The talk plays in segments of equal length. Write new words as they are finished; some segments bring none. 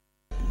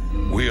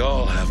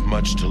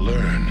much to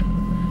learn.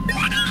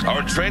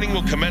 Our training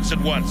will commence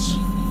at once.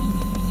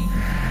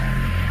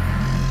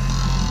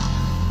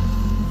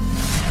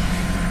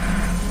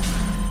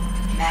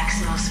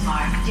 Maximal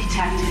spark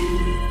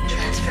detected.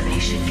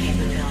 Transformation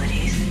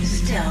capabilities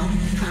still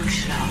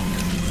functional.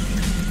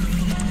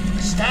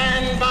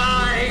 Stand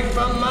by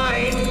for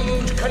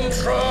mind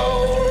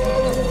control.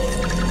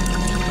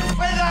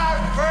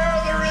 Without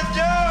further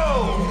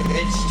ado,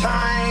 it's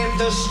time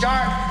to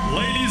start.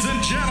 Ladies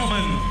and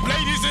gentlemen,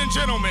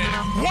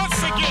 once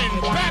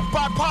again, backed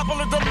by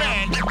popular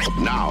demand.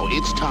 Now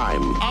it's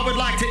time. I would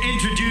like to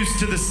introduce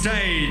to the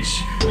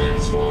stage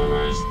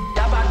Trans4mers.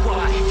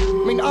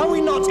 I mean, are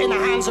we not in the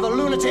hands of a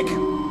lunatic?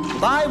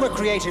 If I were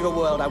creating a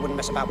world, I wouldn't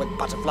mess about with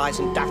butterflies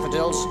and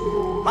daffodils.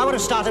 I would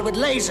have started with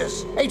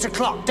lasers. 8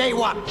 o'clock, day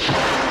one.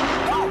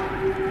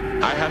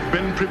 I have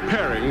been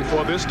preparing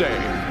for this day.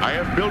 I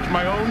have built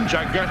my own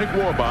gigantic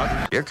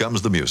warbot. Here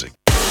comes the music.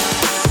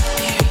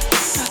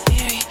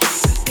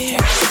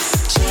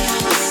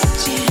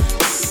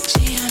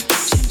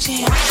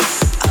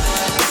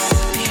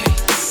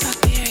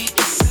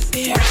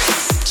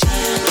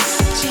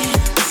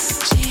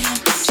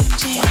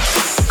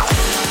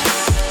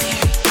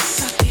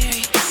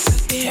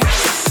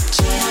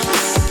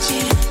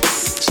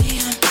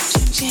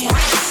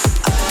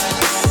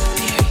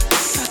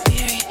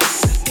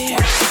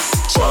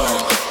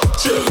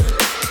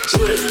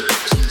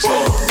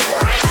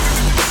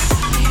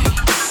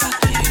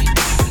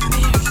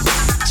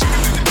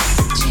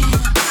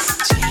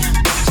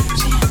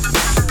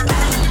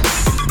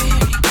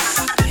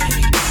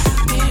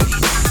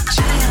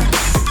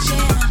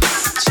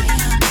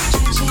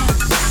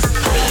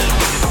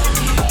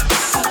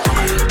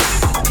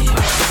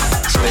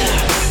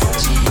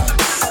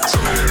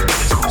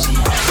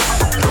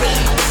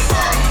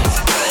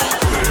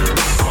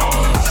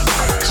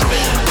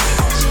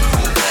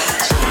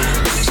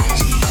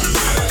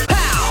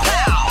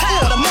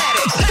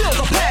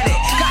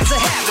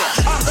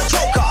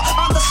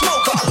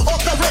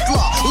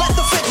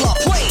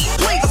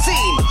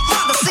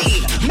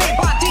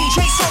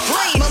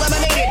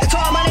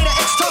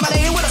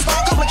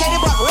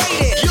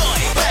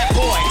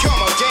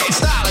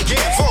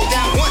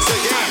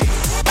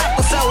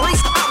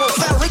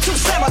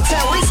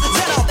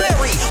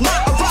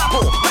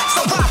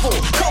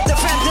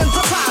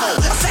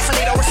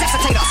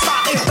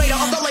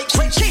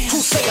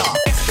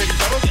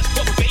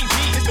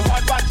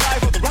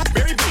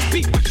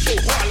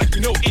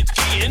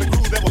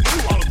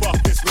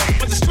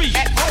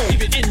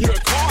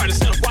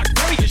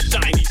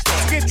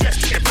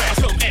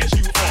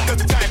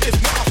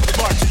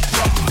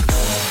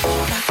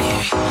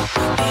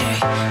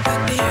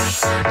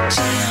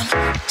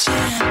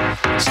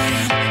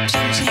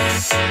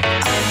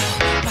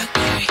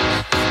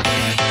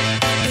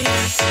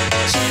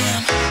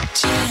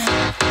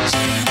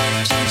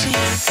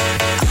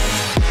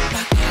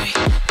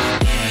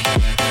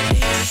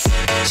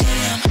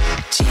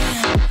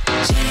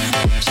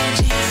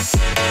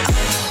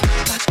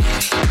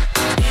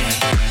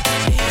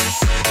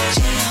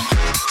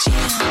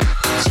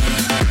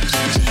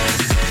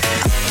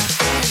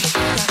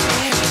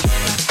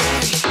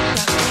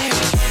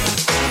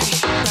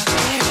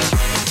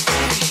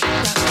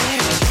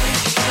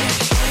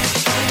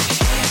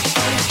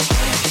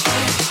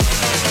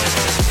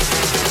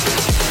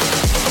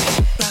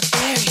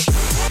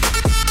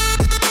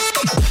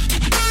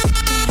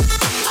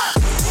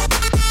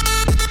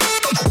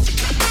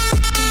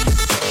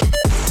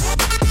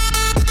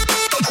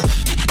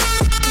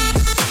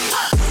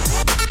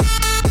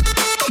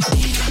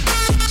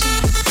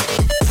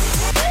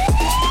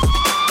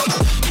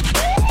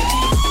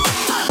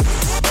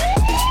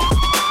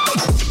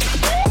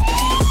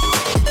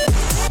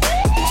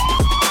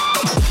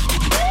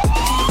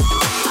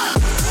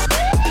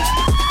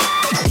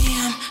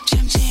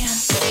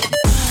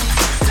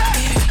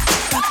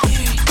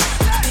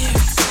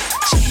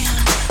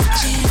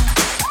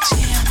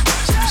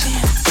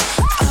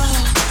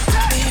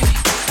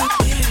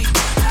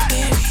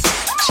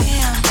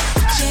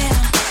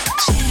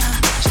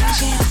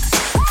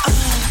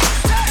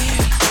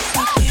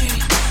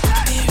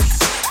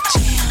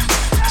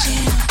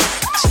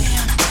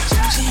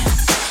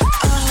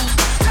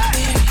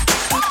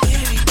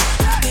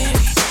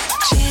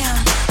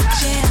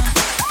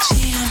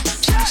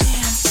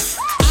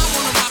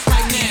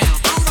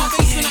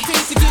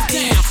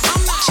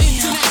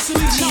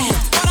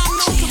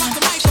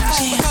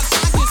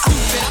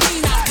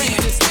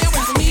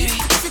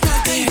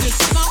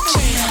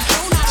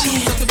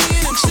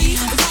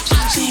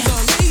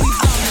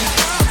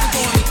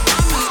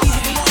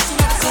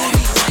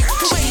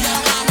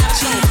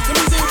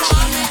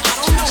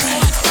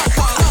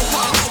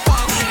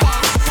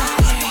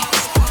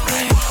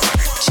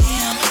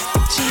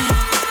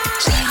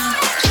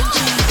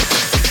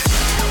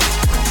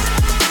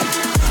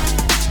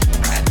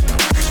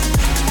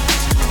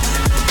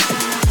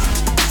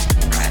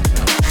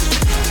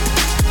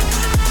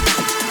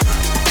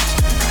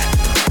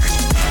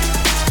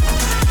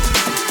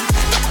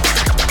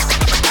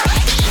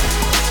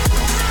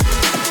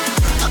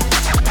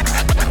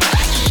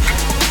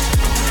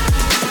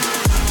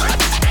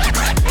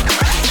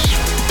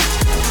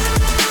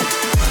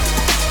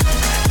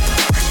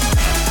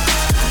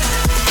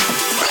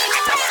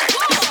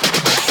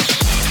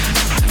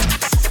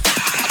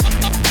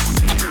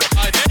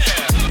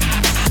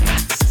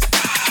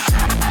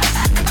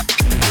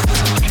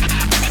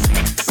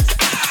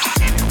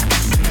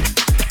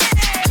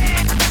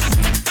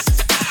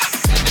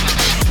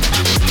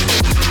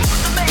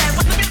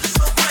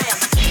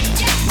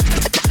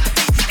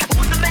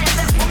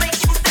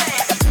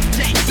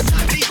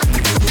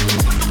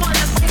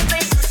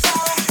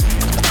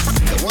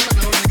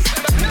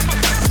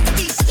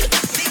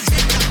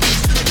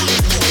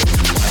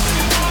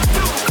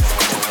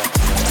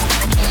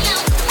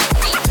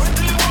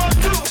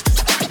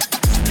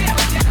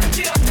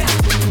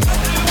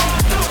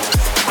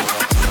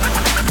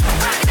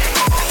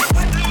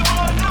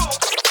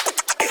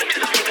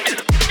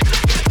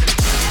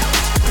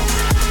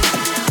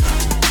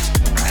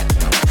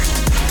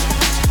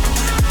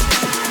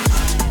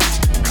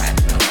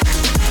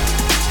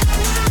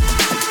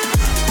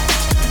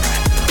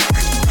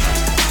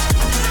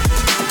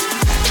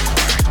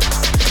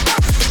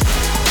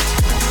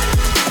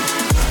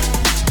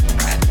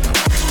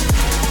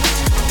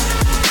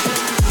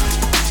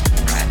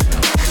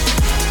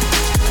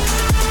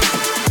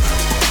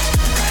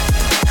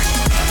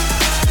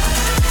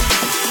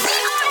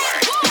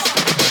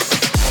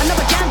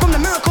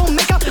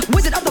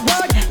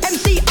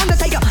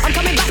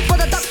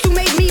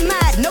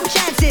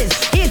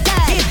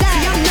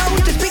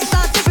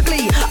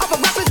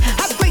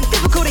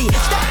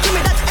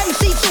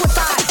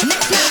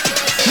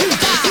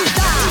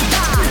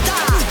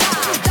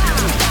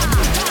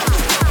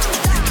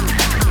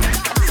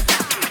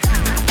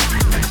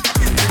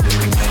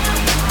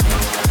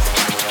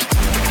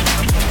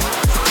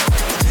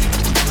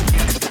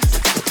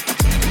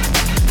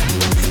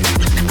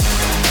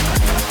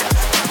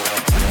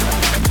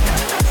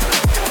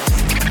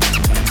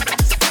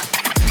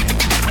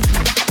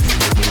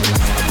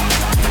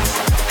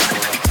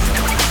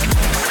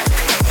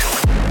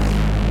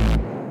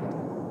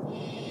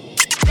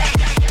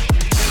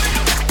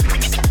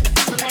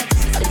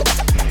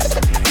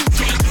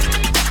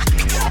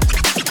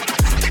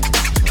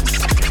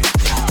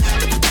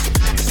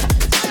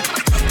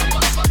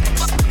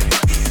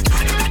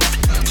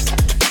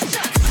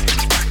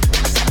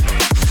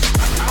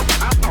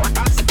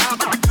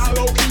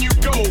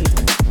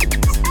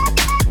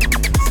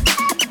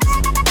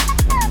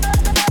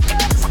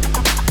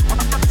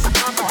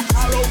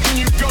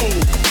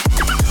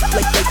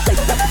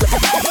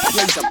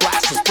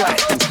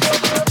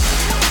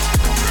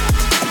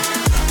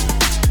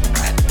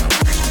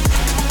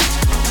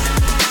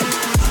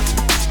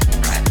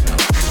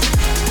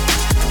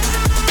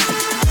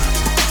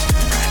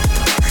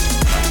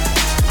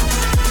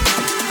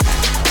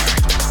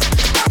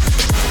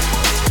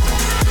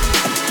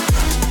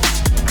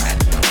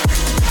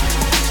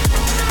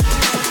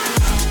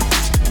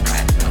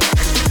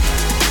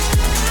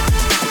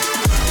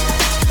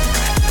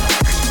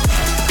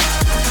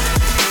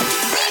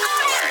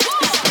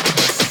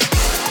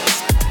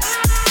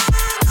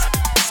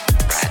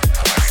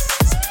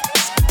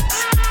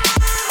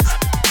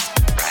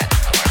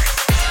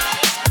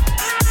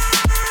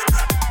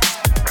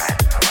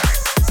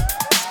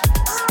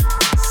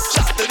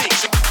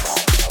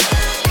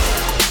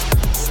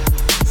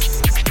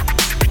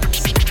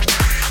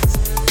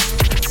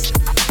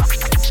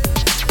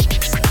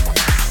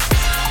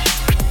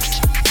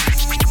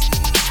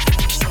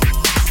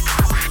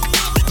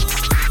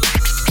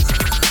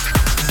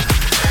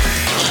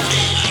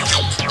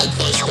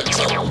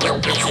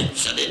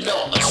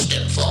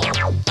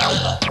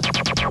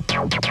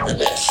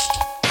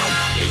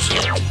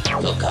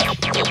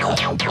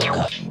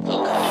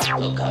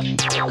 Shot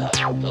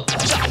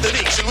the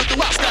nation with the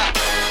wild style.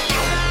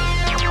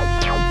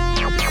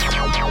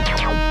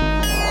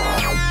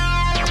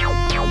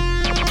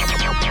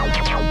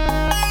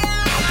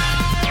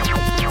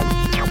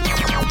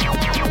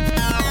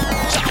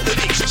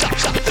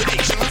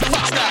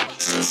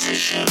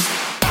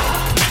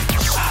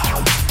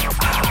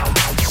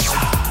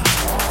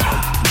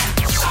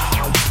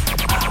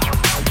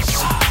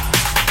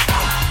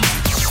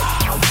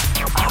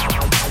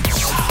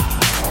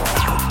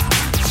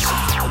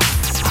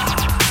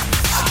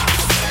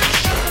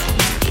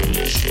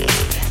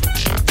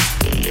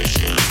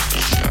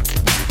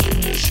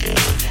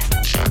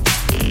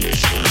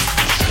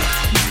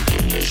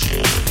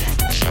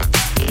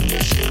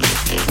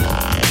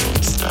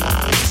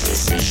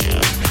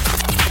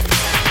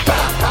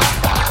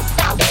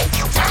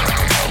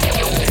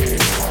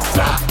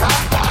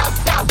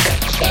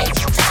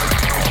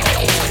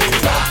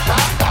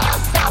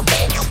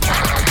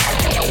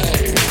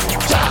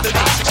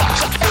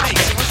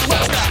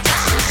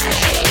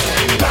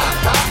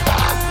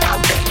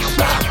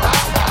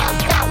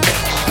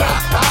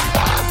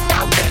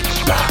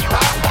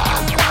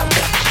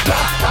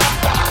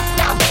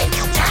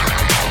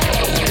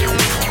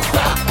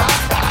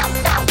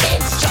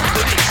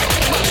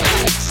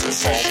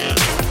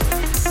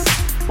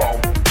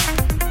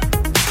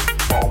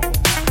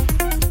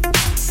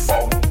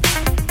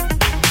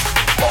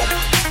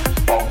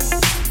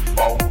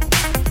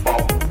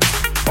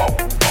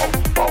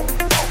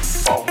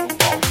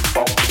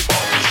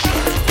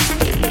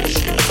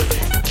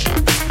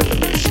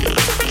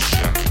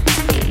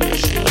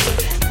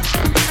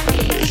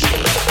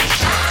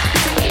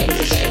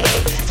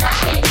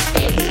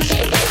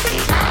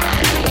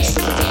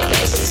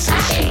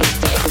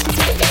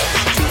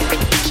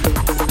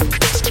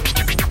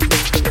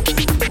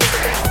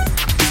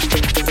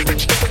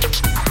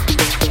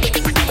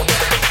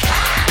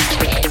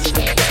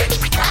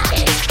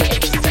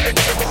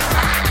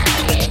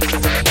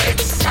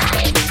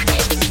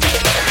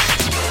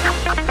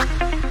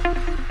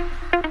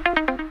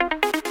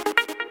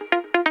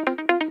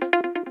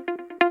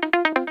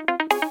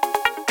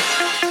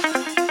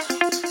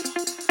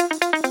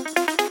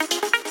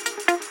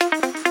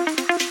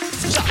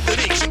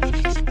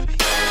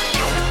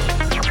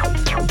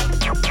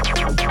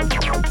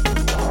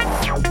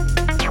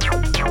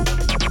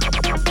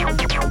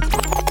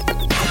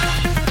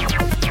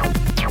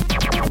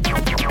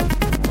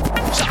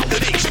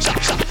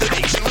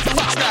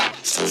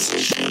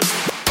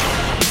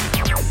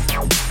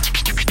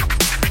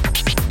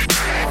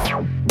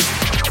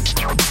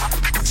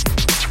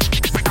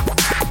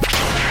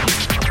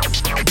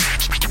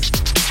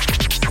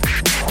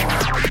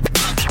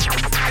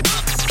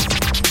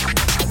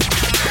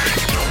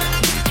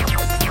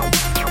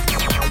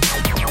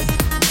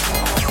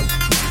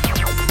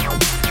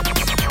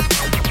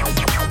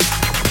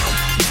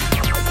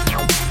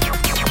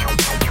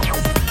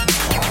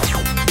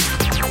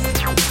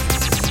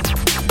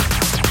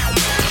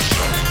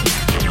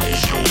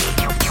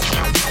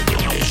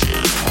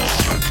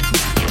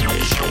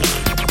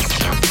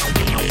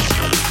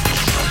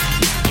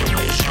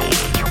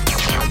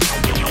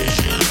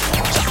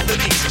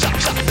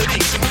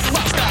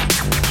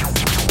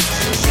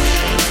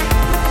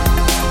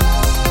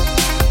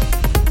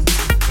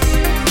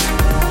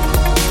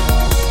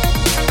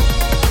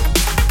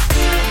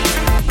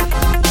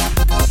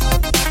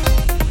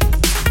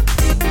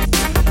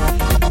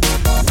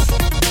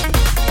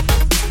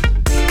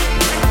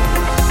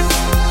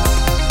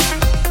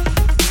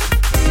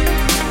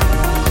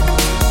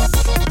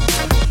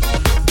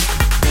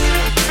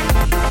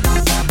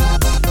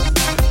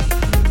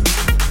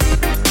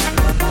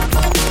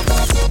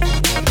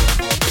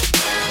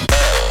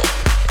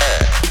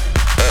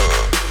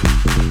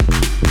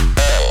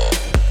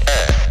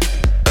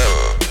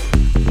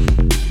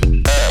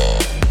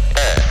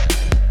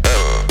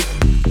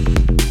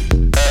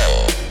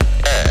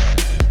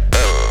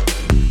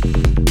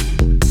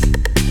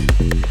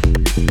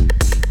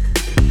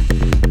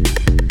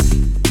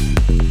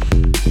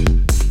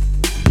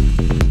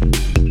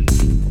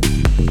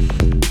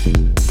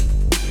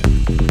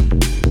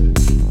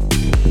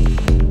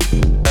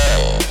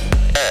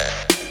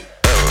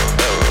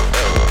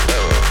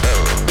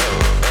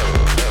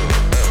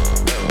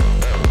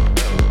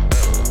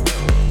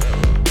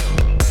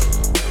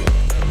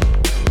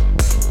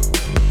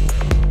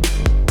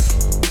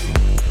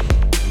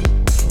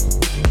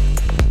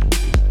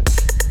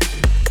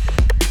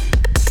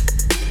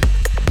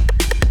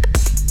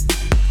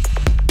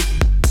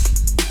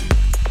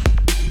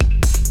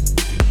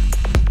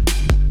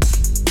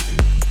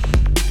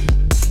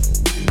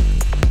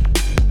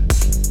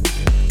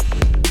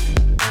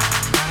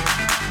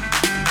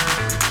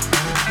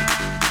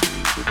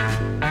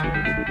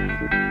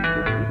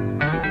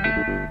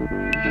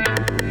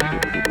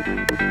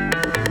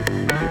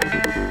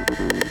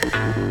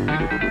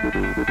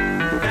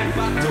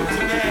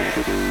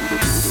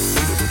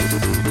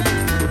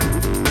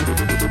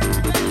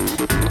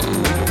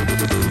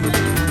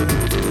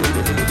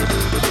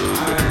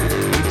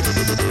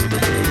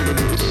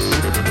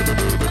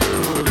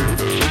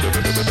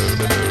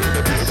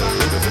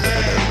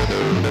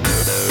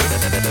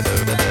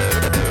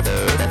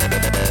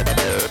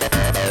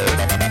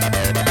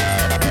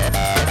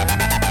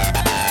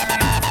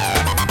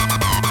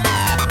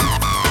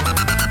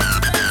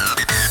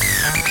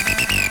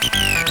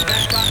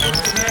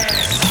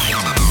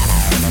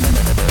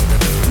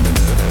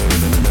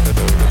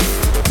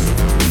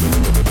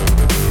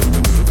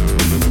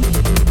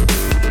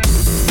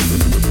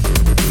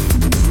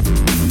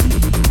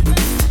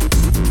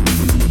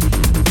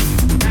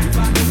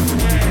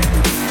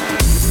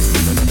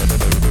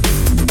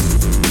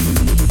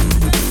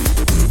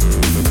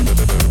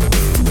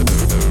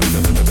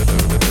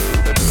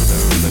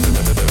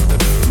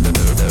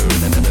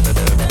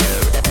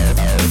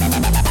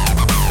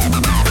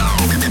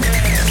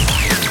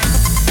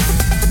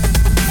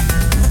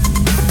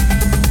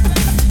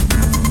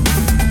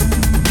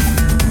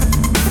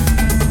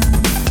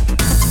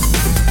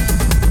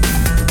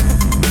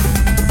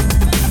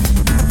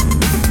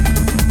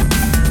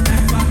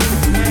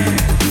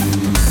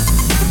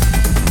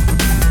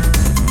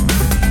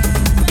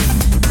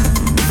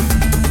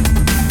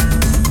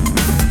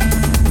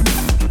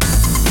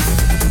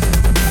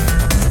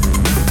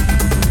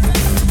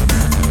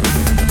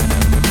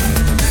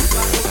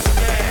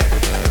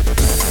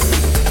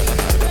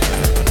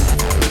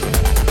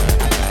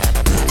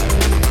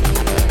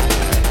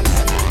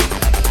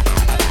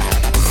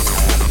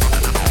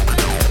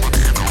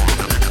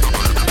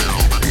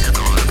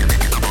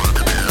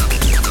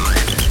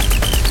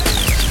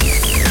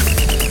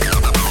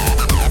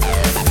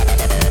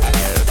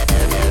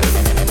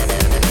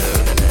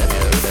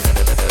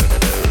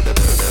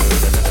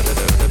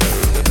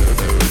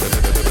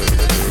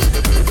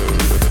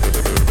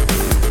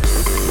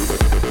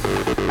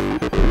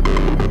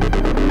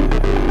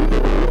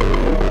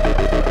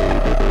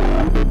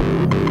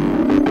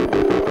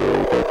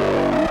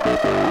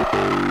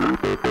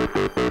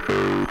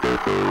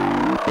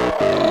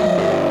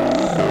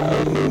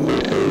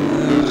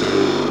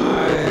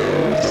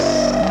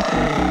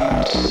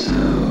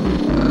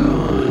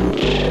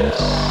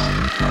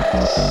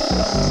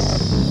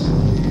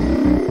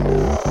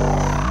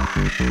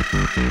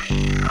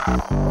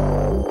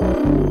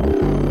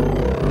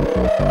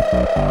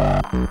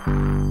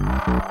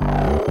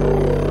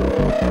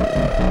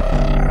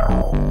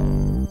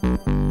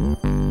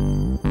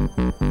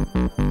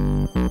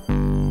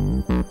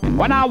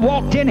 When I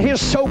walked in his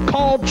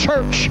so-called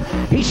church,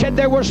 he said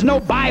there was no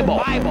Bible.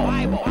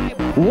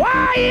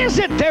 Why is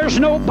it there's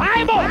no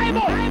Bible?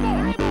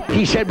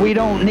 He said we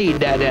don't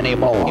need that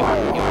anymore.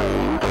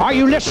 Are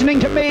you listening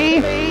to me?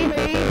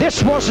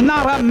 This was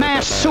not a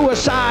mass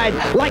suicide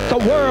like the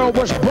world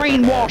was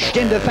brainwashed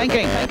into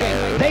thinking.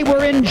 They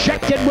were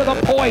injected with a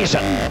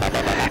poison.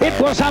 It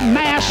was a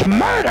mass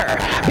murder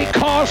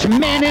because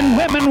men and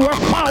women were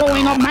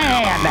following a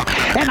man.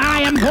 And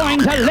I am going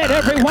to let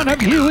every one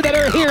of you that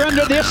are here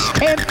under this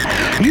tent,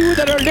 you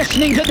that are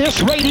listening to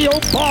this radio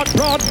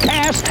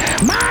broadcast,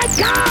 my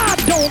God,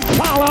 don't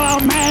follow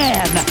a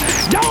man.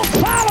 Don't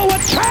follow a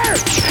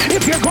church.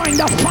 If you're going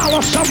to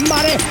follow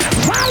somebody,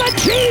 follow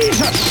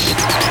Jesus.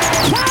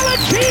 Follow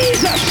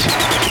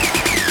Jesus.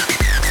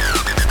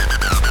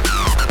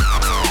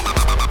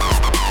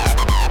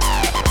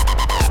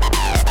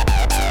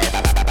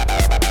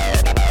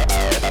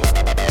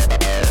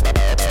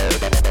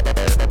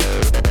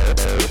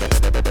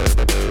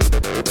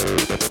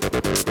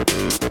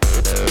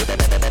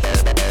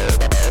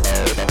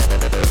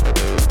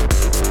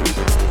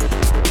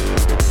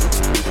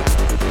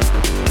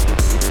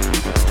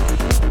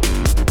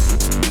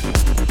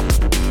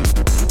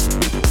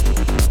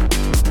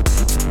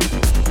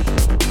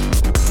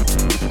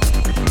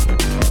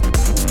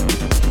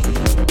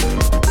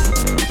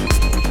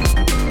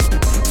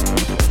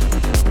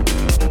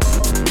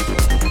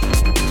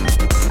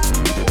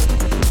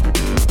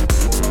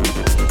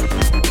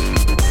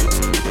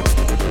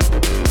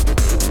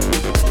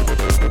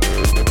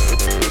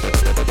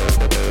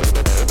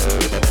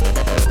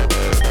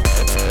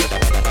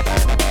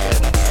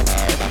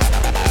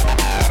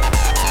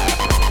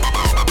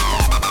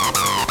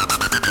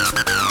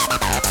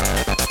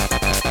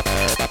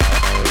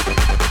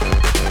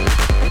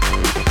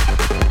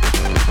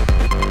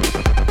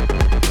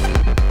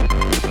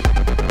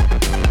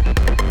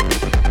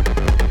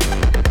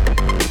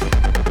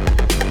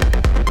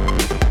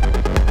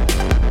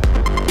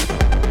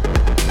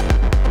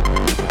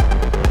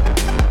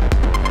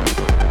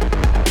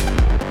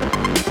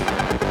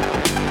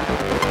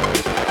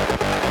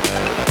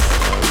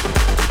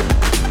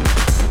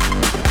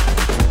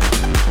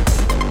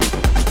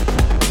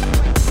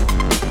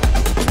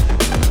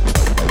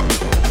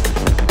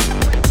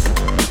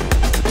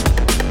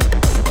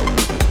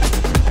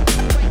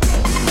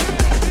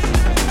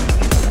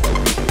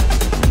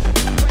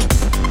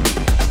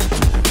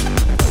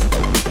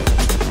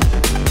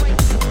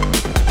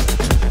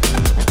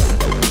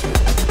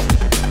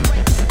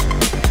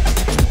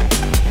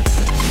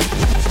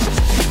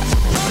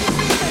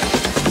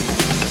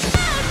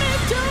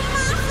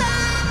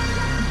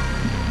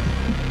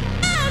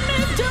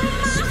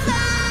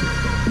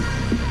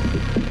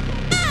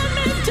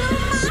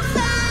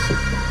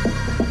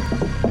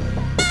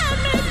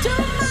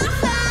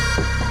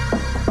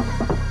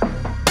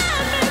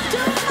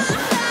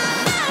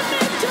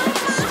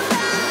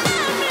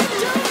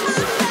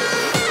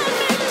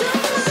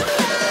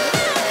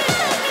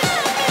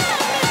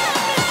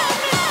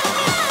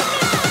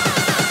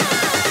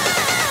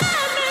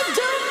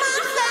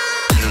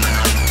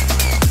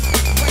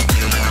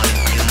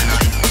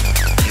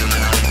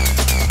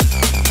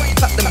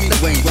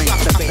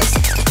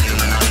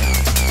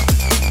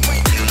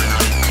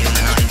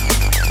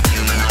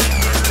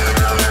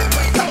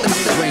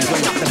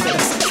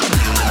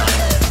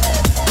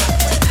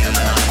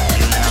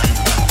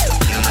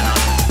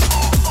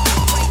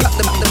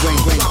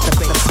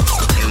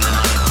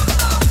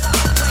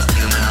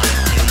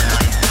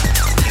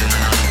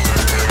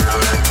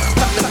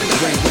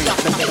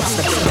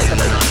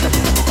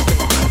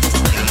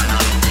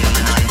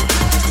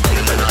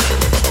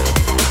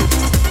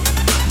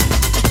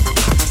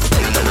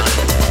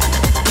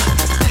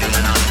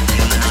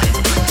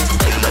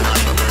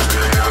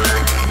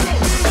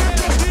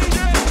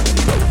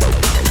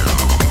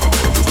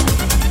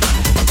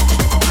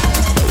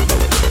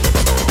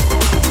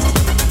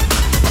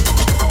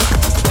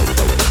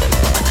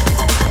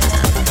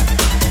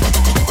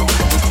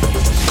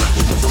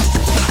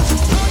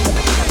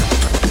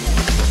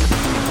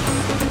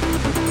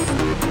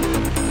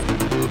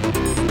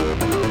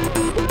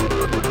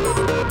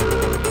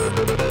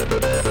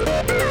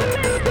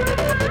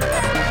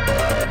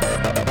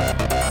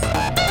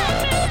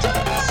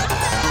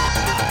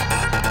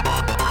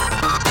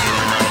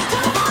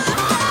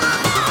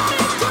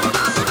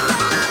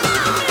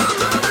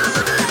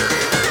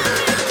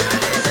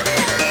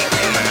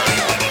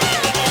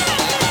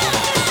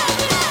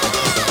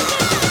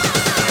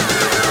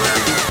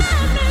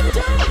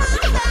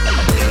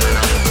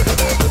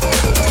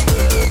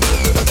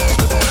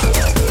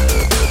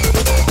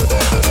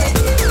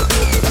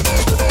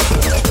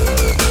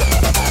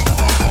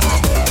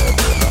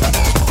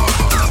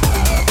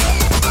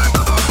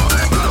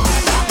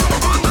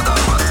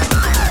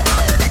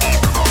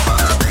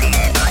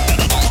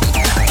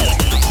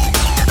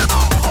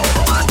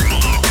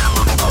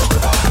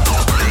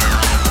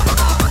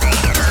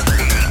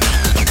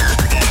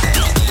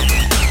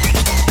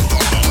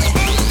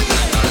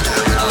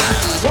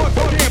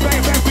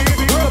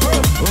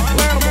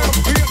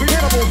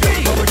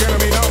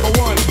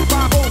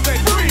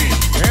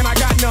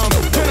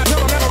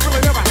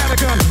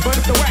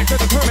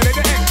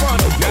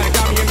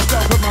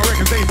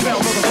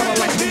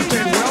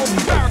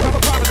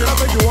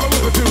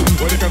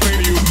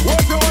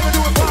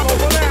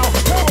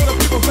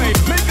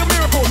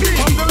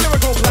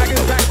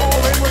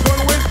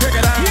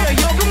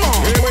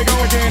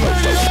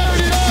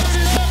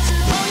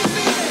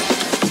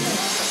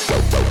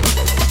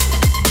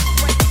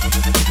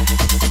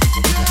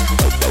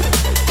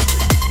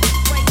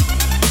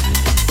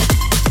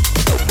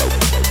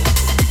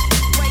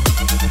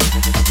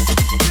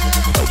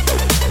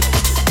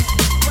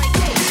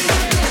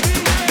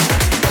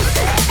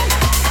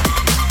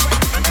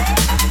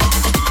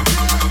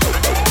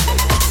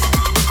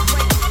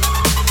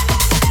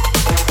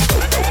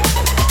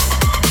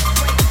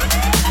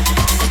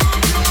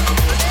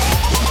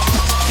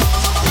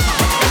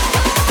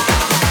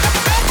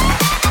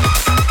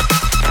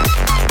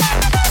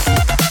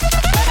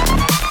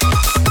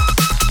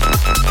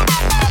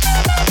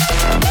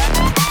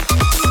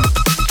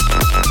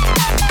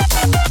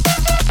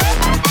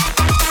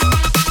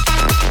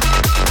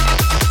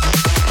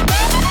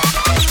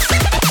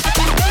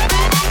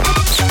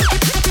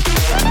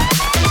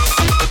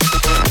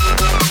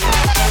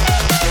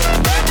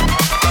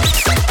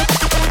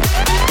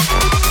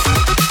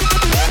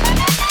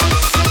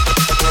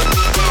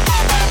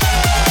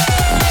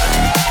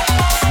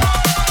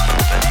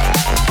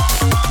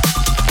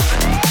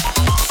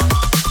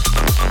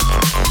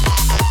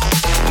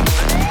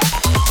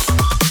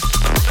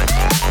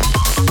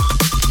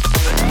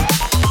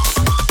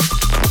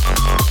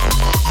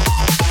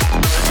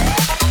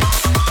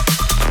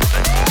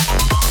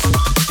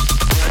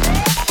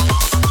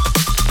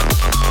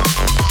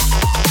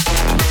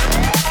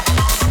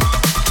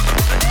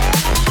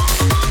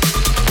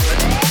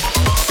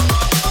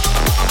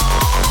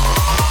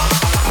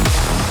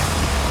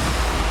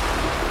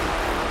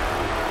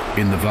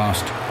 In the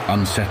vast,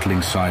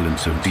 unsettling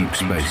silence of deep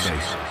space,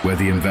 where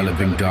the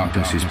enveloping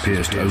darkness is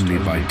pierced only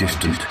by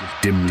distant,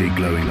 dimly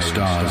glowing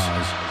stars,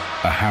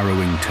 a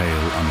harrowing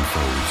tale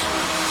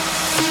unfolds.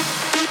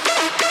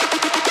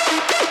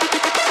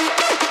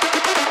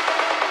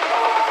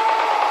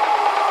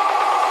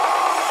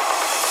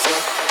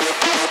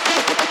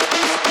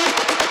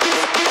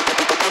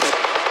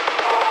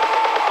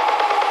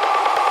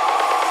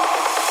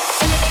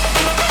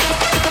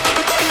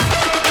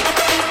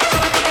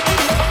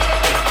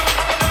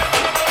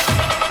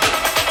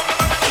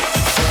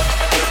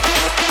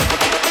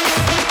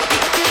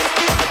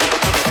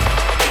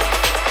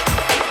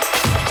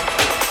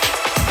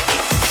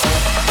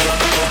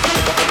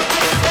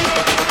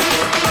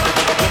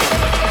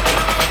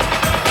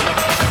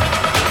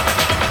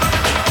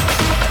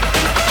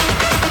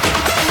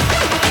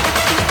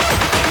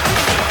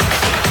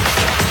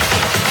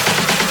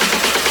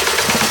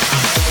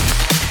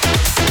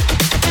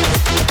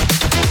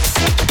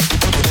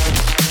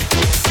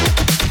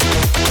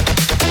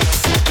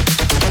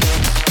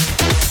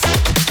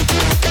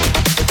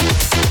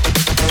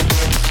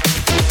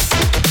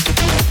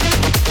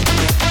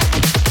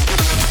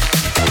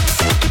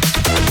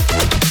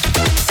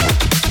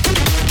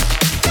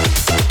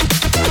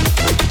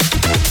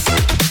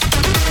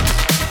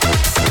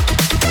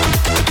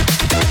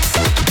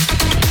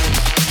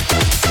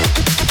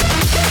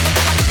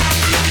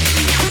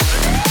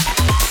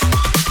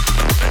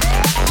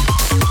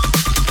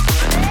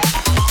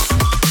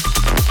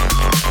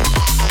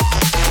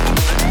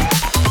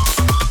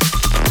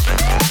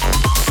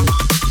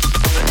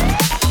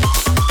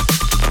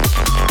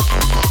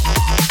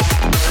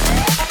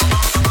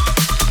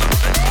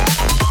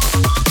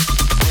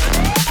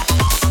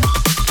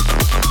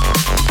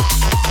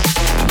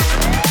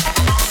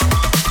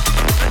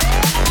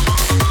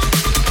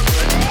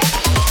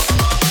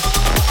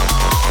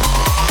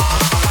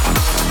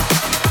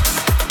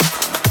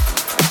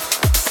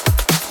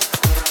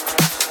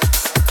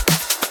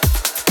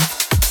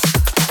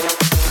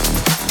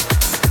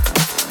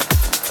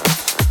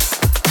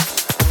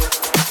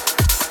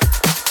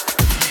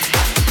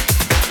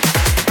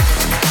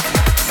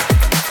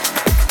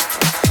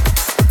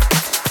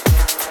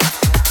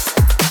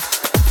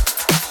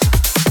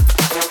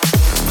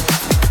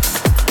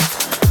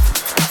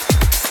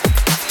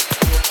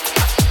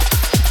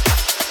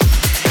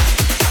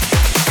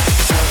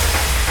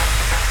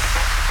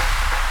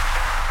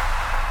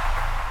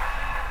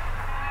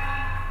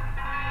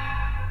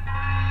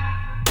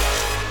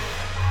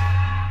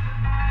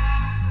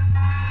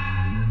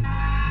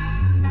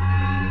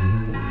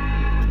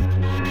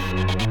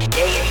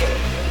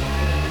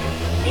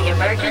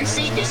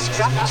 Emergency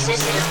destruct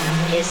system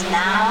is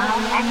now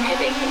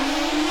activated.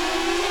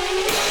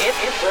 The ship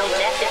will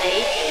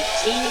detonate in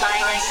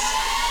T-minus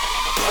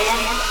 10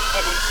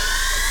 minutes.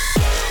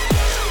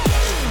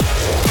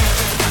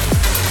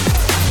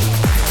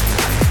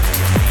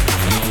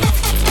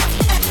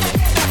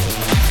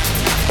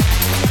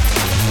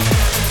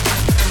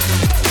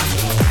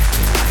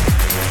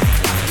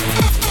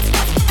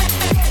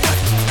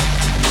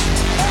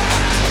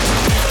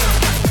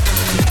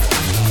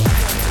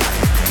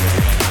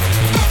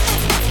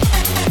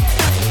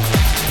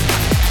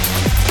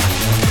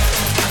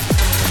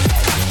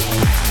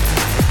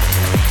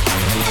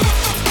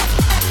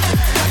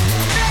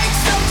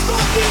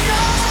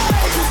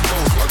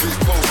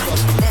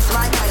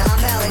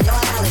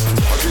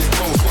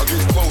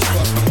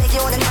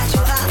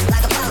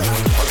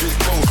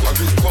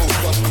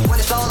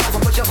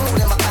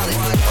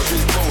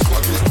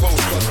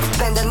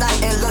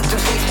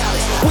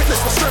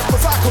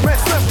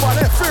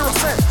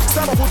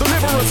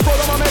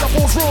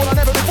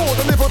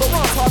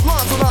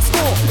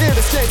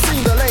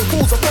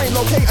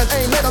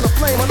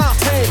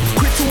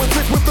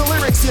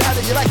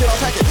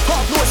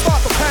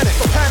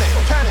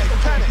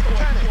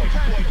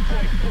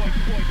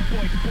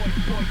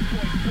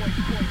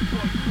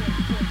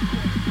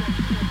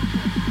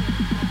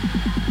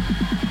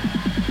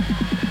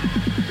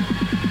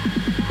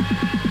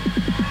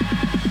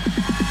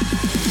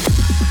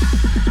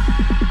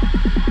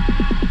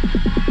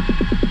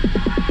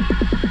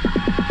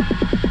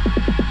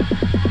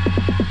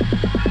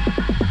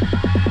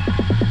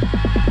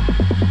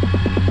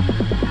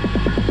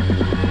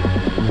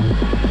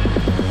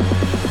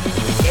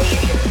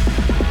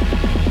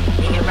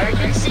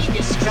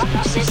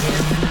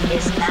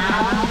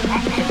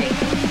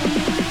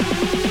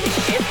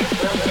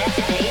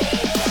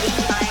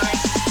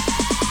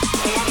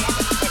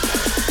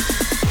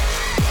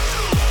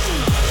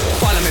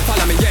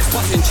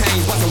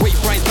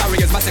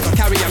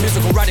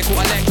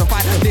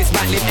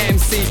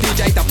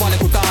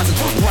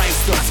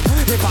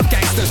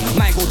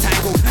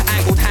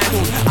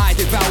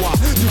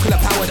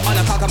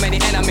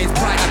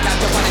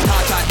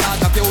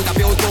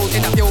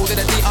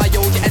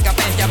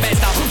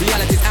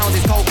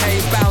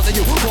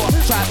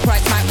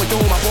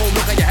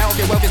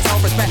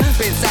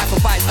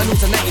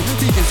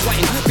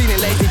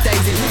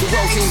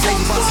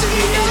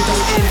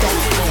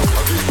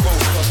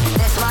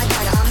 That's right.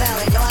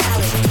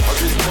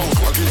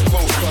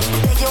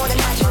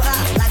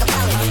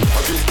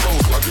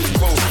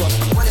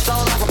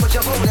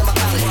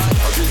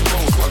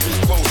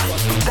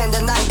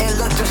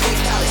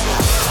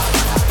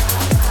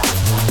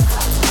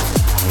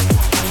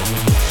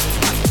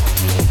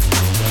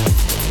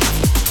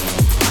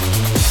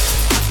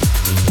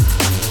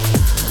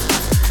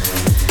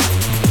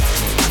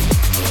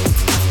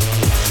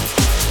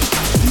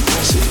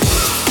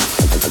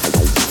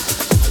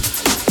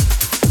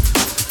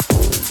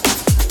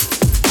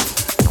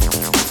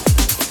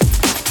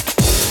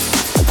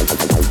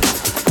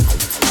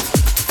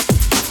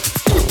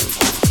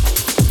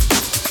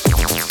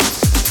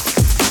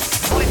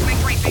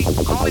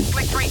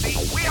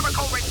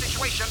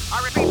 situation.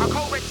 I repeat, a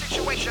cold-red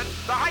situation.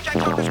 The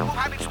hijacked Old Skool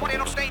having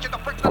squatted off stage at the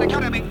Brixton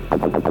Academy.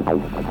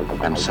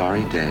 I'm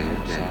sorry, Dave.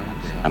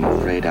 I'm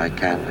afraid I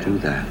can't do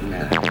that.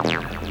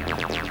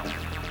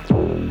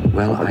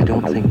 Well, I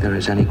don't think there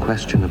is any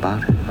question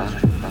about it.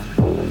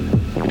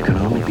 It can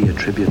only be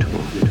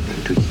attributable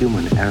to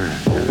human error.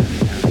 You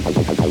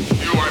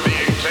are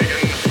being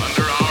taken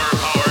under our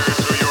power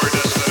to your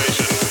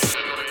destination.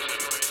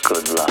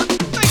 Good luck.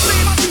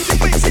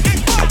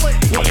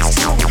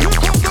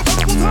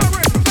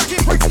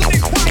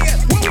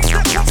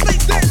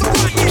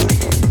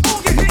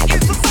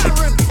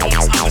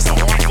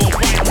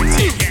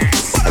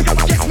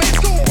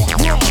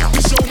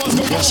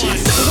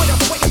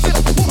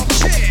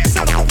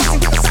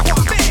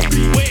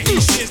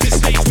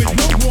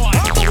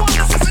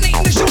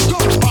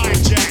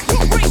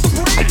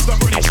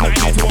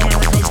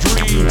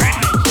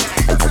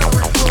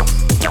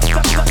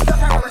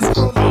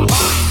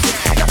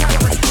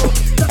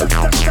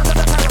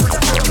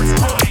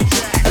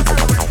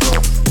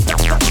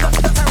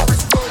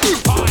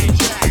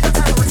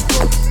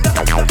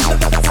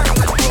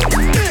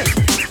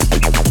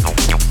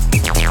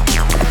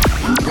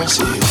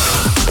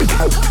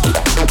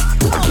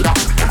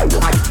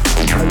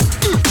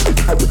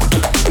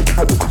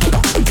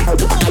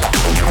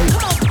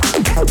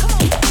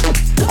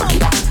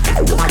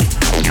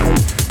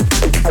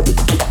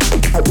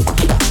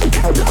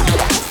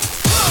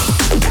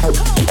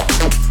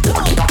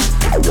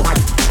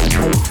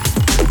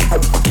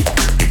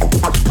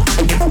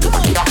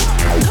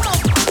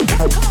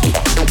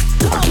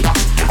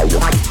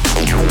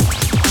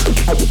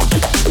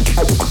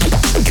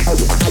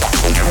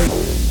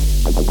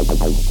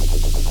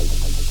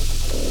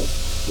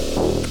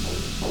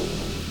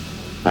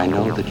 I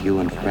know that you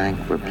and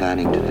Frank were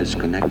planning to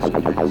disconnect.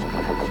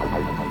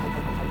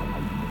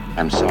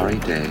 I'm sorry,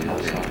 Dave.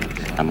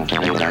 I'm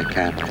afraid I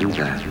can't do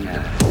that.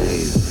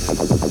 Dave,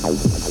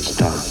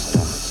 stop.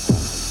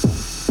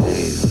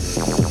 Dave,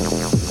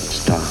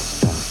 stop.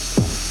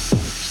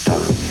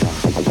 Stop.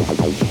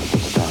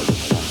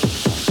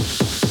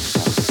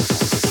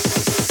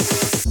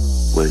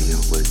 Will you?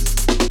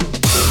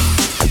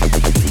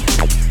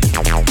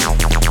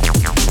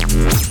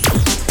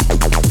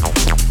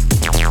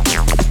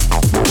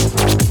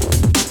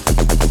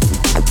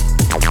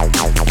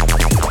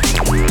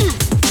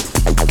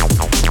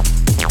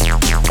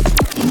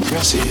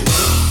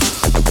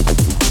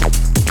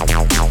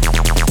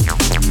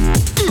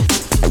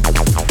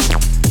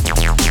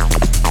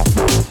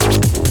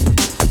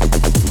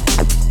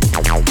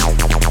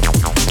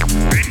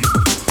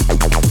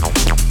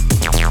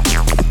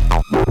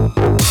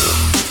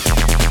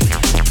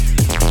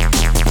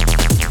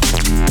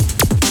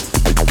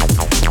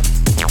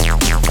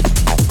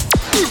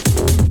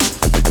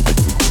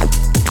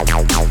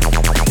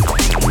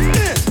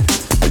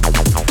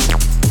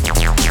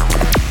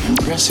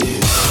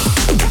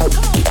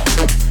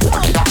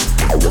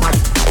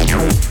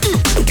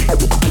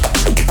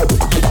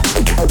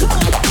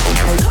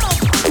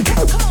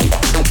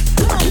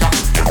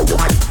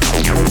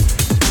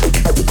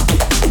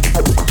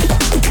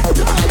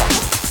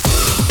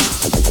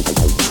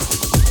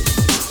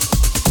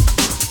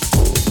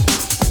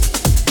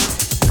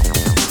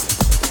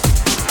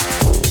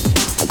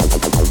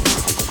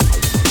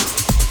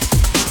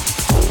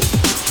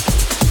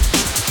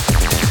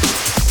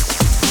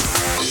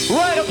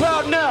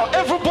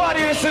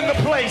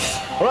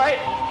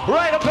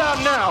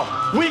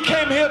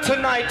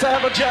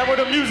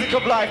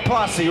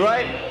 Posse,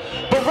 right?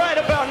 But right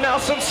about now,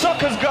 some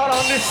suckers got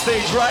on this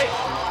stage, right?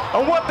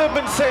 And what they've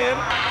been saying,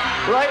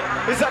 right,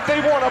 is that they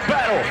want a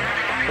battle,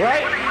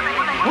 right?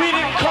 We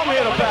didn't come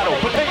here to battle,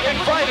 but they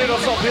invited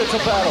us up here to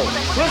battle.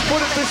 Let's put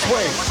it this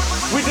way.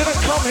 We didn't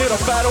come here to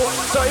battle,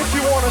 so if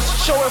you want to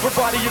show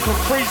everybody you can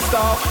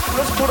freestyle,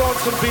 let's put on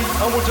some beat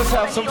and we'll just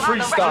have some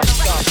freestyle.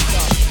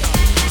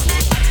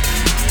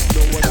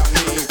 Know what I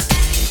mean?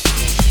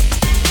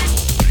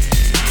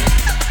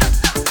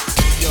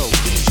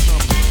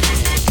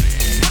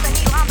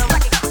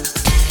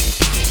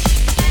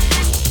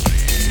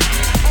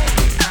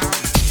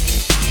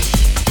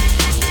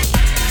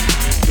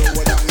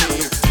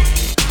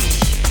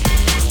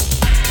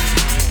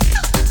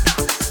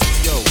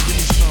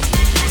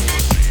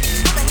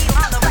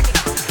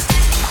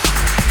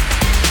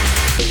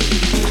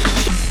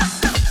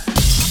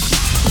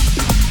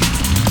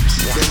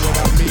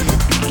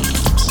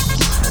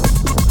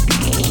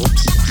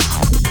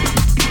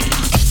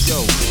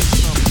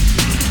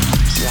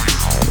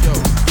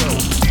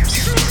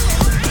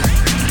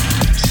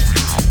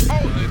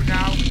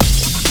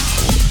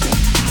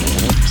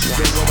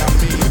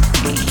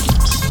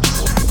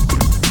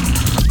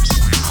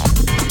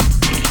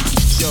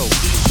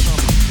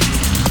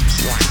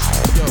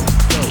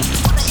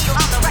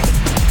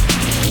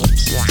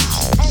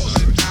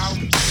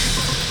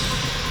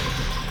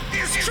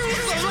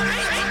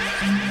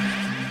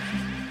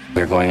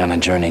 Going on a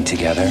journey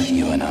together,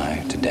 you and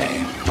I,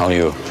 today. All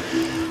you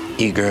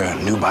eager,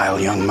 nubile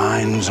young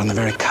minds on the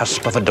very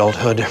cusp of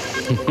adulthood.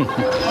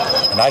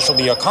 And I shall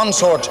be your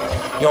consort,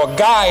 your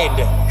guide.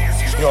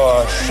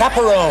 your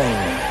chaperone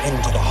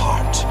into the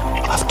heart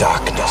of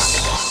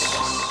darkness.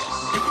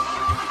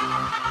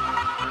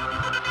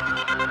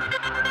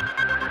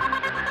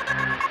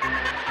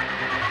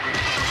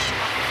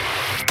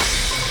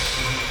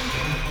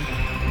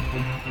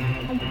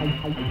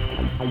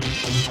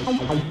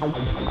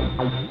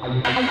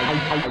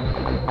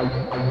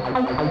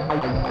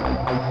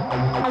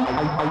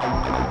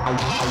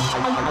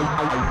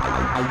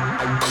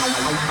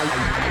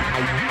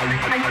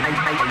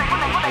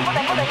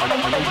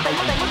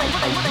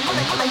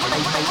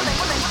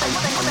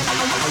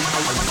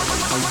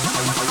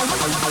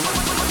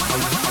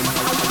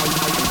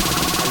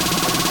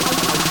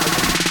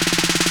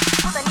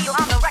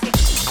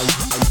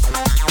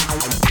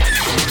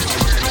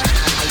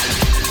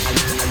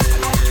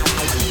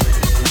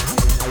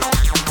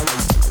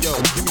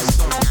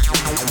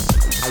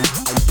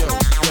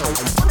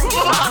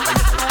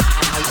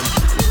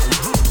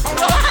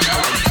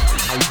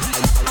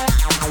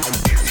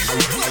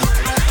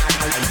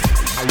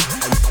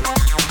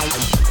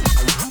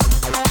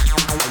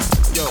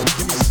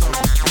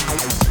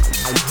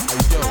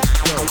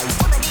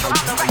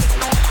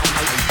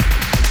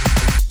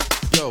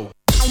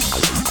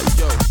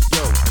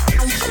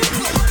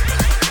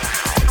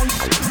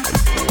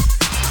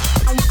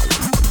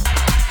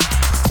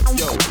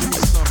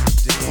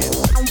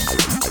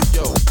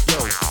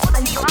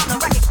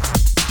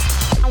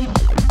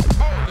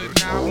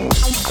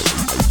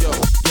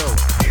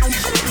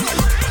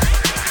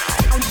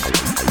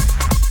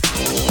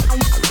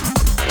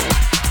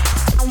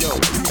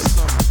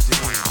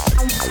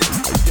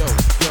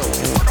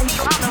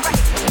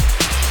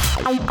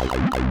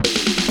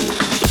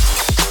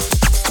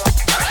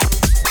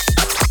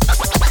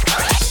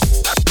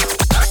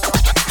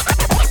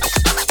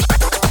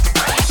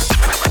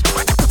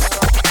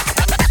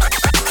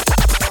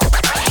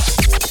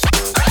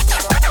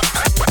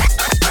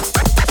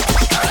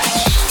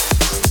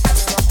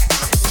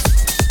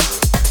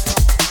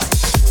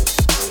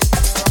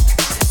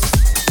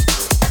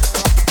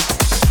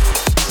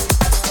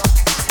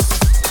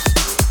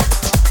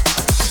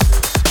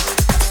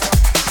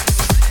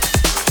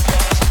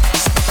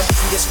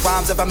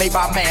 Ever made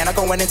by man, I'm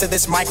going into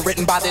this mic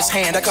written by this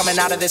hand, I'm coming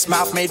out of this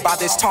mouth made by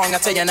this tongue.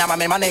 I tell you now, my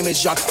man, my name is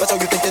Young. But so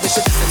you think that this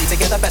shit destiny to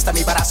get the best of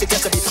me, but I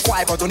suggest to be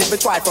quiet, bro. Don't even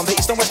try it from the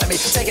east and west of me,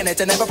 taking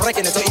it and never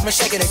breaking it, or even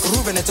shaking it,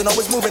 grooving it, to know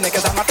it's moving it,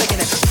 cause I'm not faking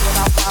it.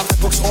 Pulling out rhymes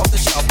and books off the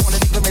shelf, born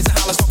in England, raising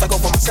hollers, don't I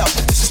go for myself.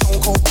 This is stone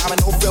cold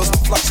rhyming, no frills,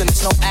 no flux, and it's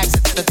no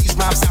accident that these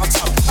rhymes sound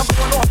tough. I'm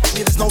going off,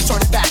 baby, there's no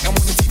turning back. I'm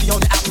on the TV, on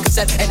the album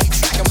cassette, any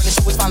track, and when the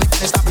show is finally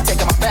finished, I'll be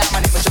taking my back.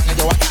 My name is Young,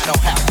 and yo, I got no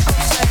help.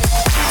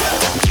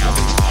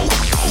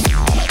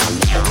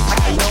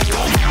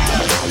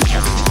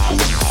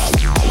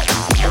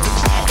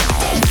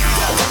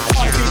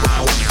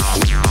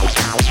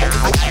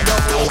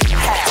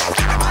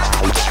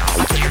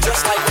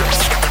 Just like this.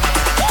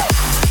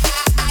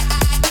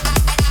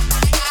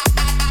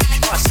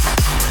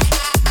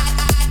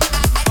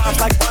 Rhymes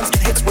like guns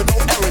and hits with no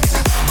errors.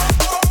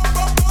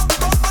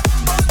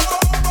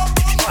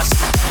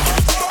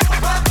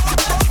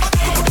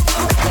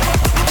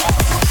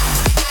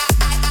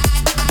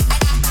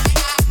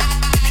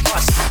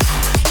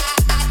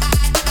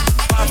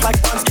 Rhymes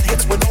like guns and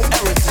hits with no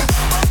errors.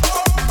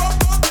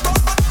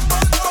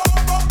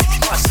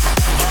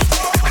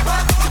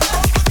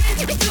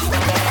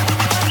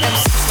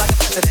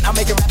 I'm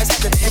making rappers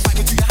happen. Invite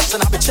me to your house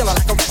and I'll be chilling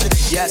like a resident.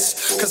 Yes,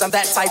 cause I'm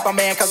that type of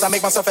man, cause I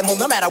make myself at home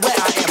no matter where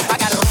I am. I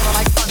got it rolling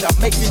like thunder,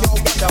 make me all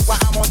wonder why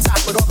I'm on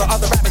top with all the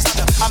other rappers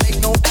under. I make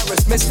no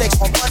errors, mistakes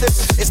or blunders.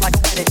 It's like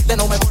a wedding, then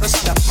no man put us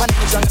under. My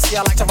name is Young and see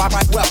I like to rhyme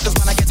right well, cause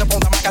when I get up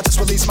on the mic I just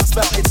release my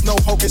spell. It's no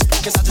hocus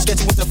pocus, I just get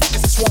you with the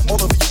focus and swarm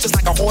all over you just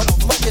like a horde of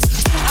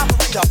locusts.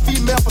 Operator,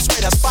 female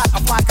persuader, spot a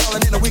fly girl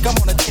and in a week I'm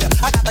on a data.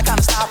 I got the kind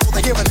of style for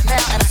the here and the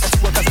now, and I can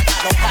do it cause I got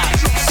no how.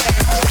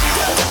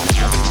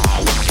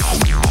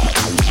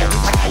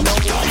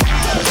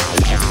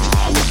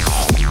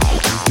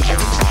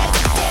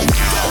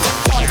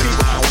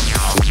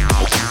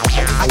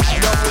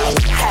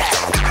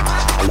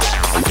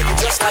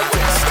 Just like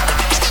this.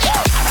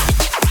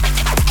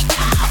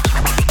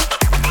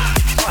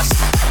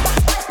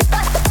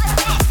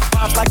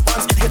 Rhymes like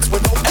guns and hits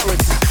with no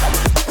errors.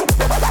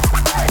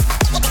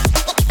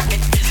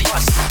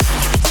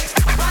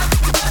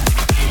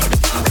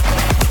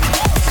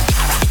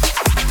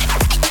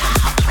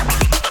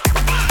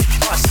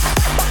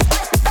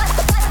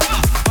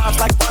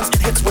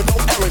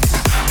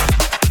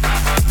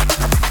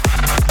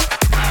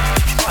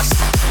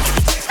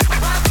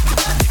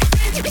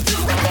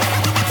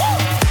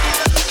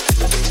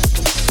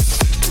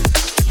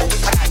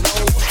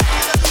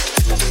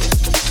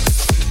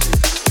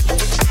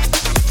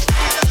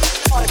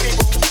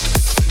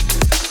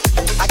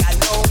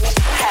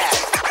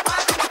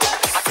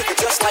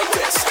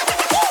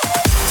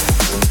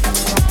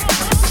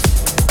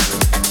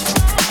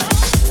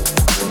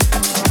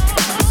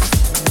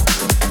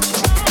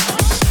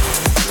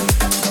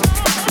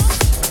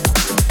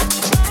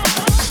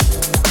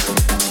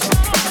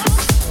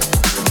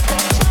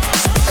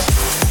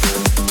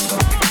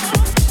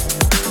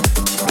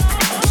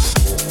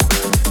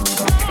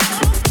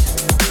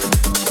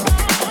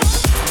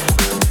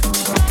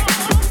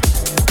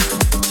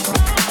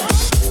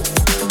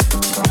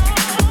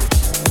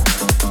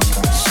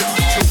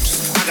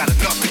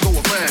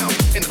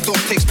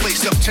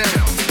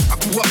 uptown. I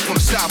grew up on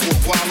the sidewalk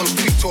while I was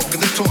street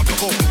talking. They taught the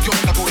whole New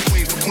York. I go to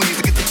Queens for Queens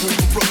to get the groove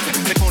from Brooklyn.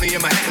 They only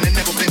in Manhattan and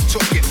never been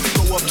took it.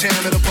 Go uptown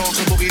to the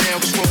Bronx and boogie down.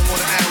 Was rolling on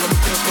the island. The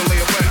coast to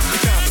lay around.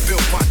 Time to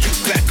build my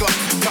juice back up.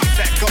 Pop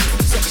back up.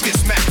 Suckers get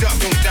smacked up.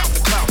 Don't doubt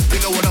the clout. They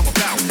know what I'm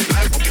about.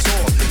 I hope it's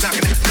all.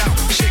 Knocking it out.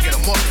 Shaking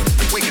them up.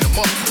 Waking them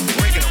up.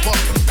 Breaking them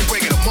up.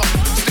 Breaking them up.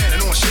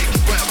 Standing on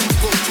shaky ground. Too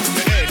close to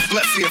the edge.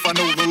 Let's see if I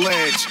know the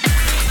ledge.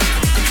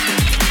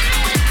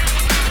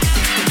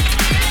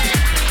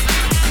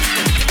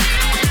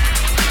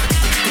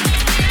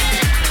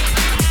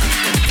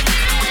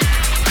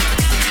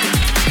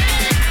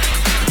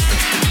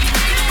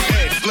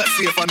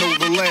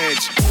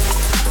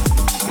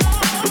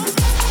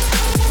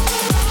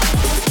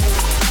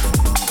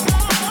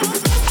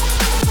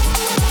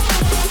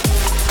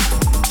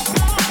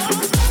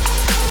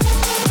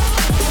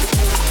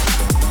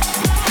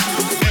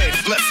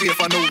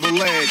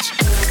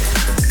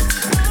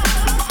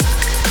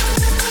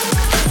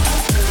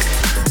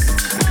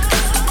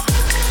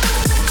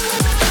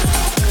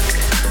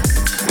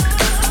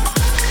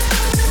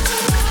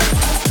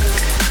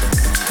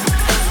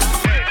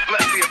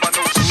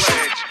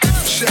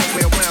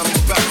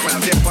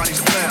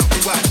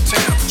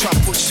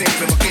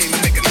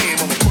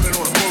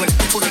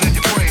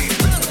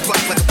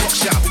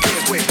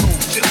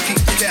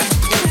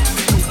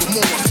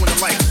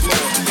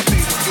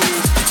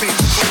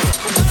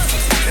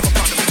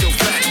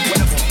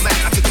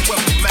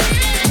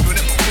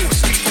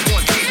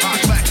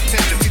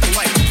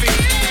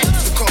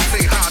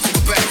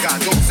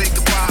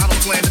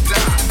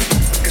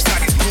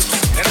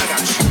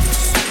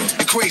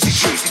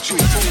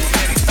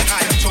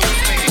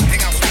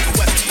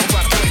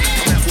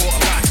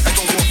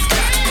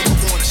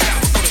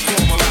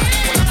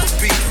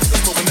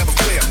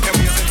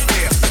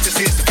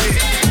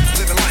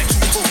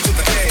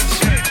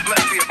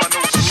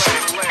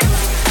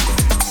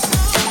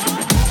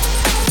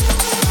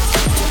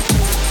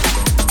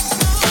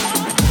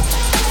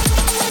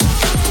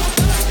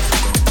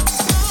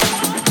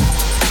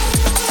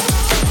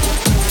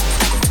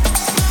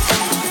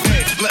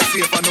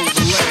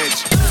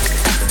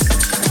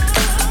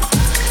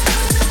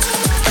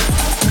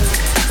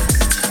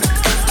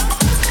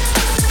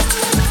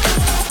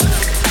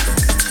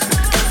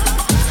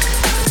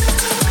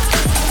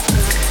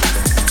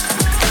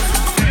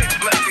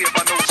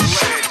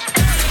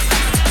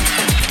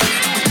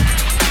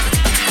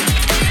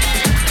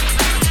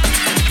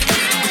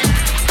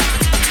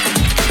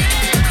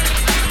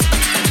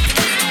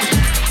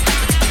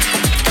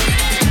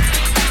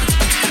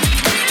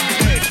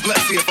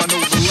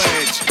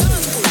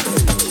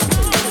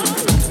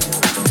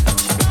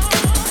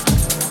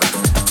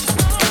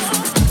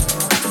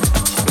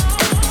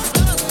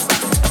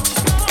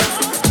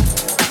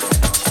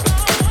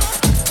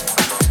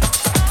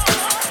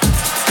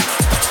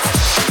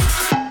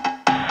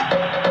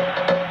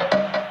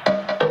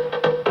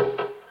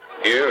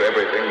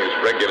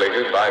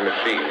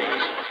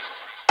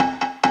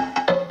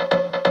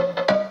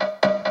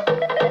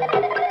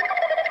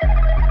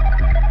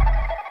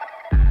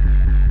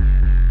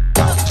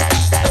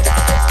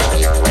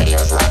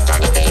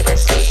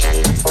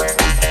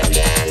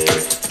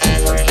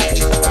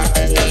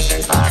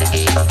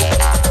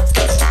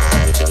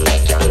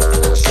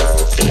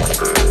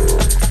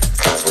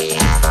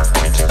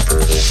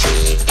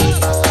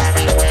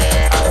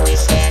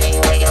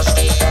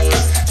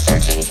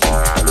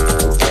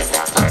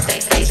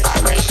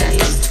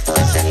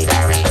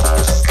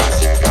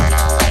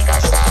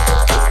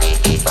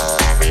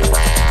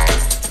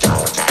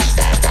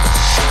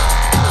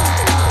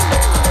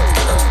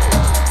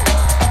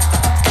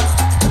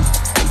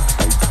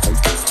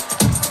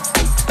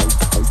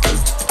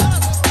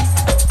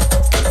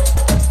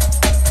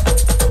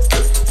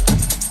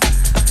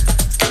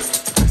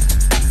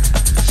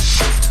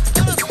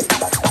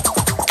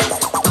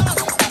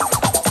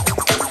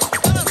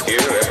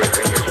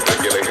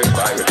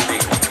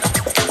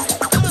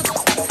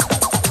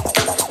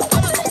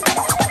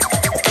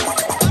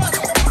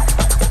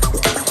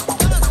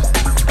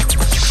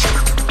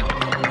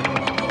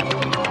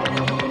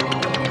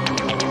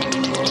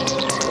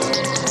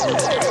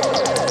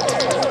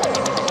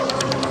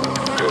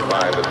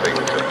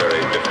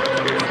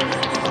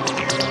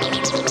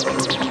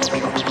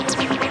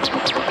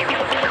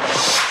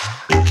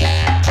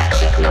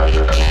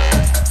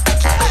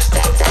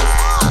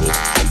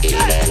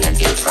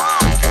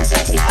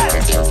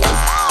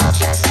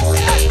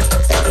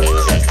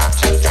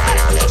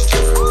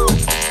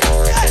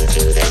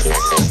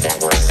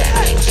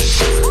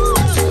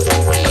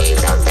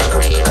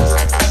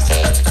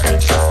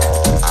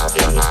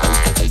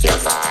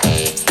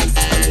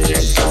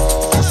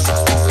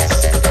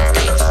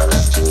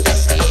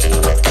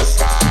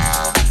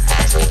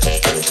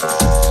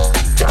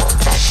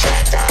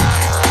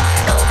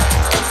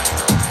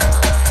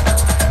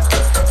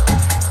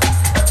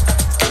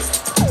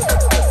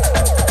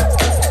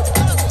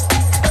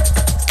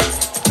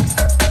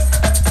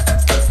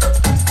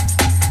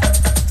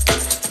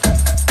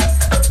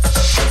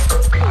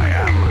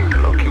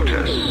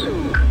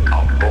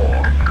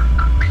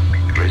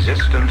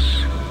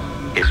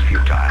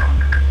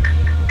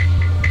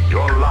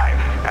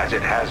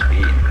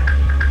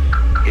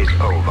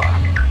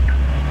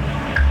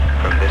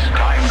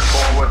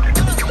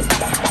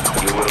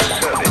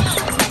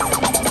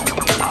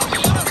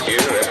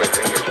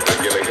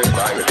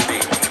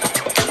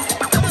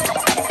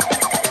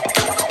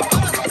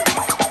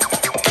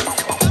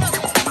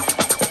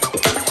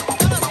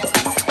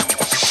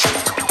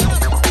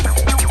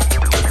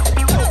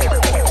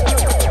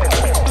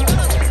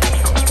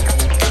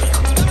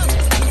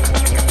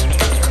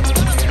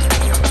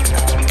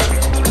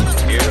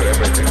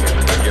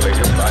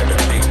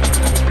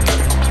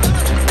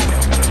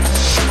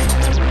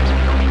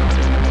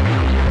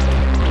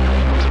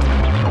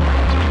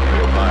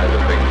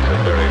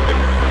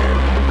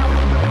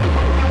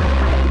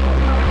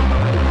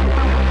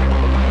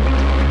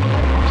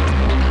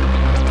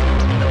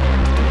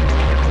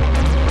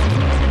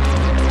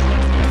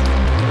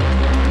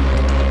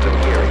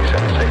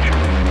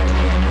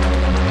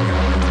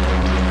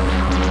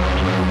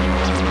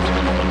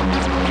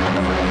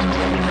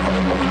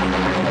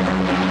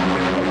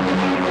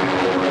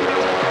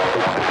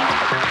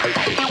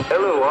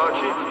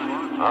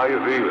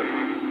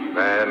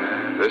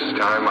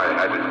 time I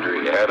had a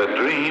dream. You had a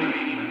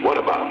dream? What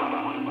about?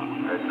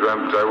 I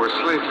dreamt I was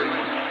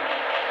sleeping.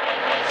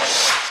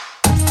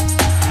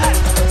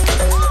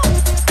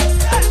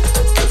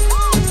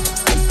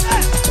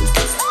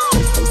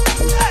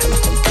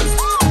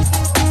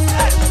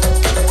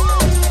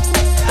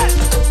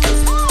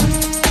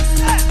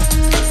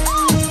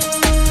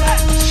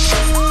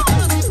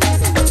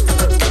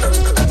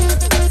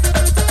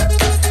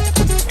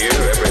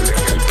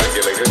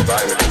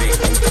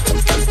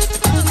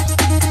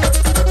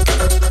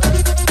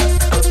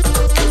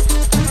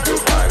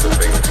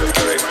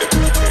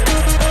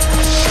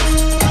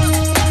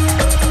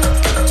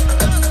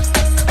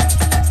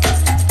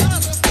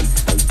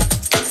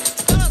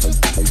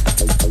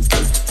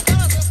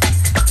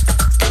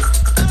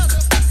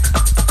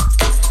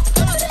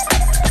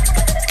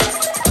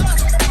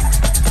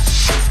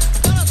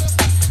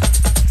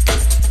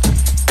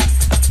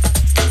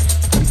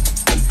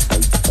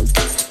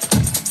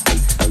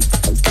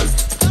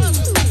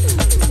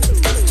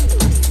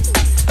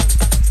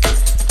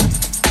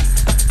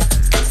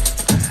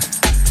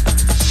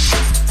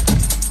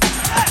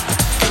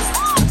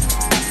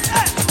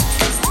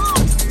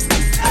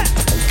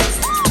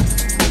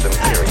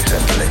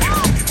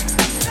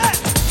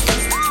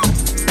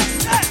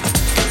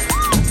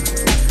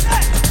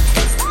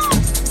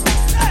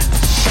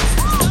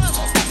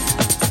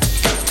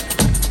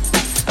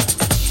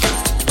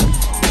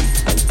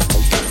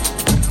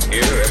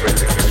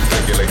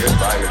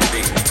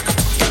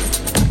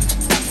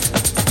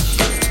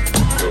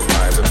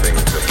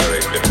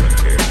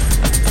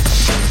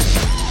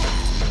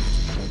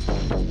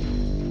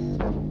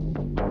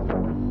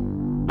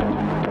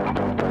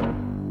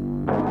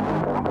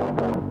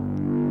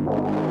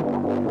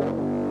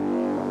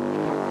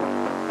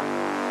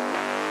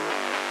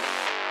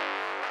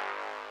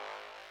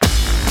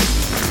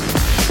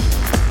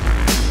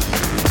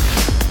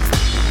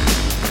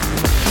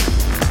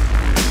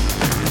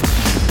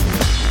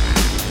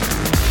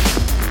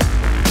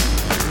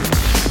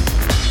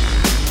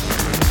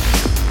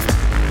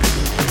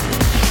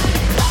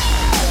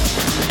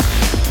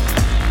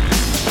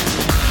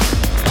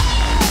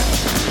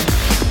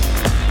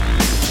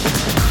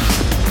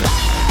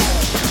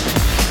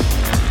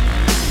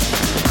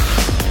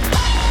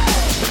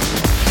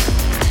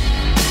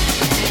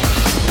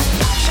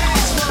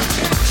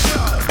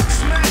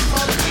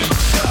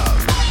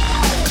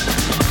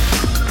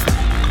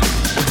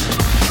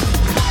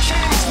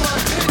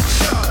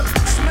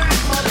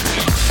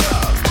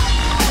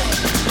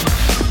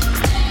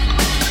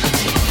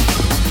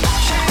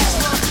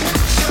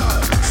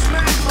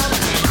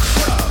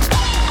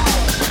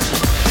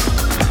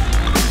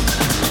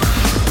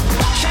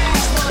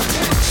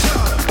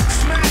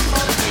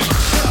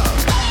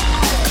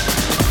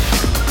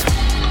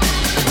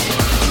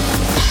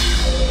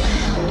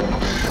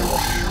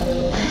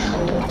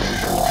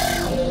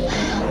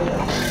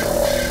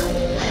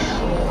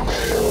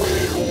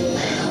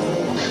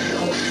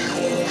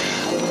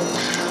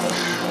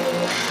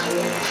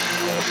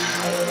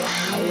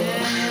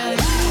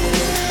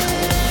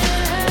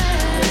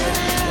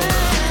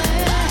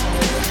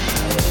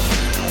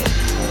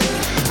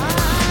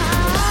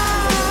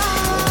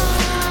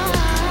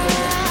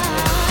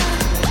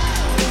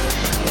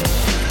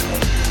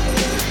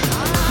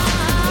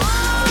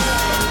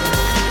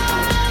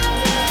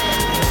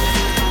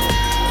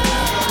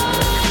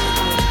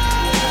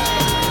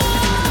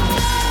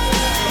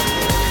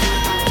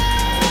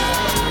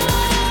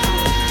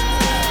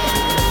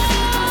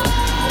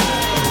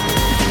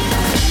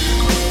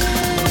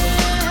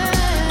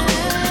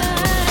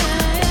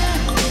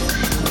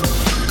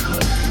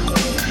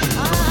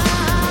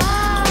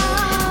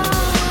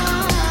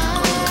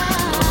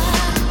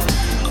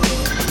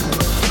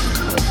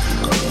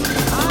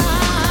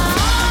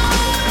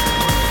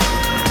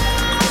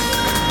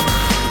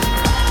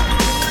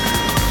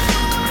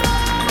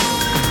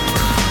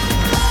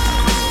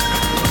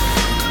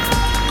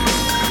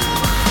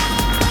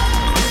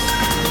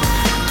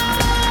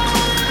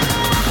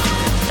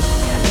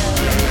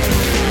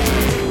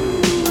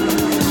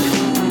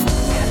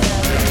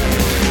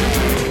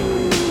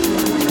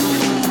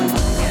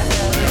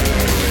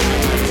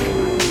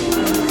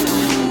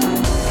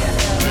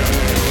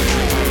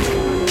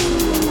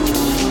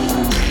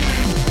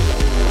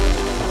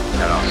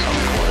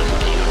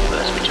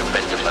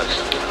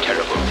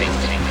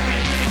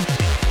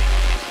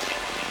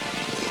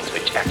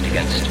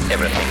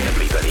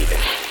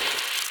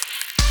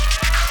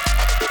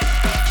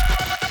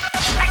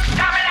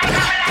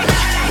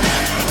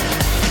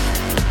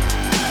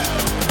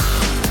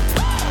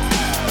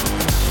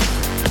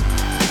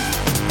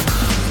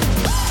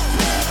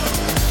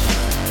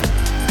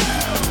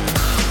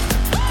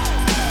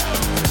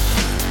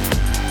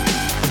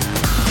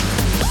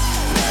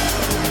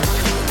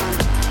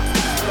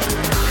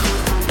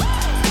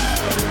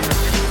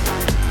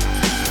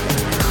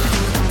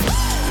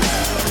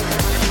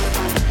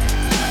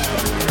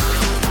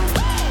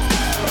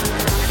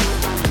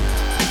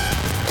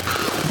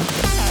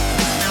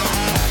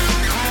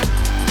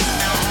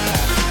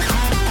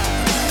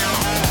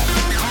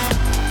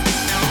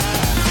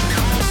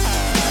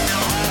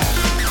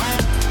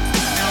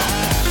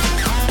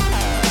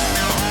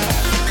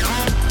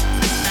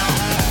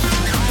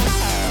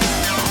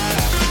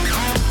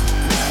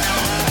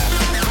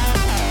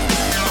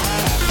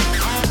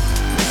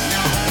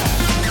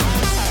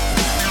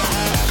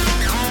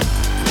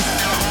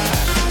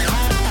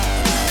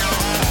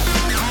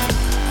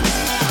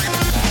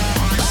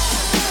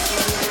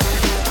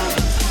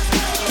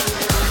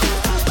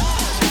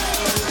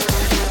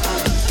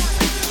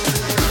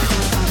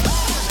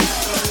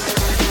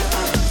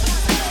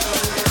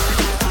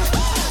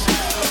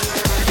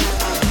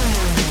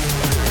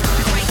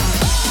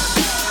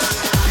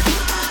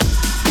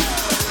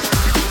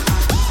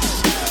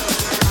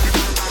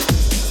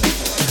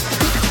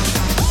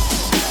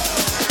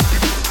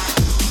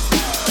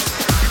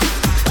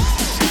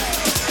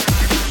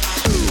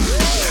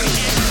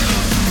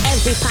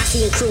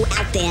 crew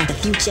out there, the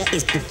future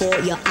is before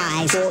your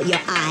eyes, for your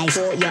eyes,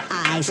 for your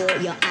eyes,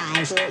 for your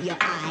eyes, for your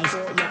eyes,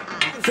 for your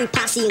eyes. Every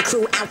posse and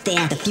crew out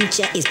there, the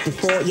future is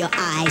before your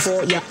eyes,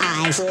 for your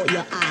eyes, for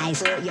your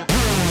eyes, for your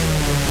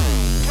eyes.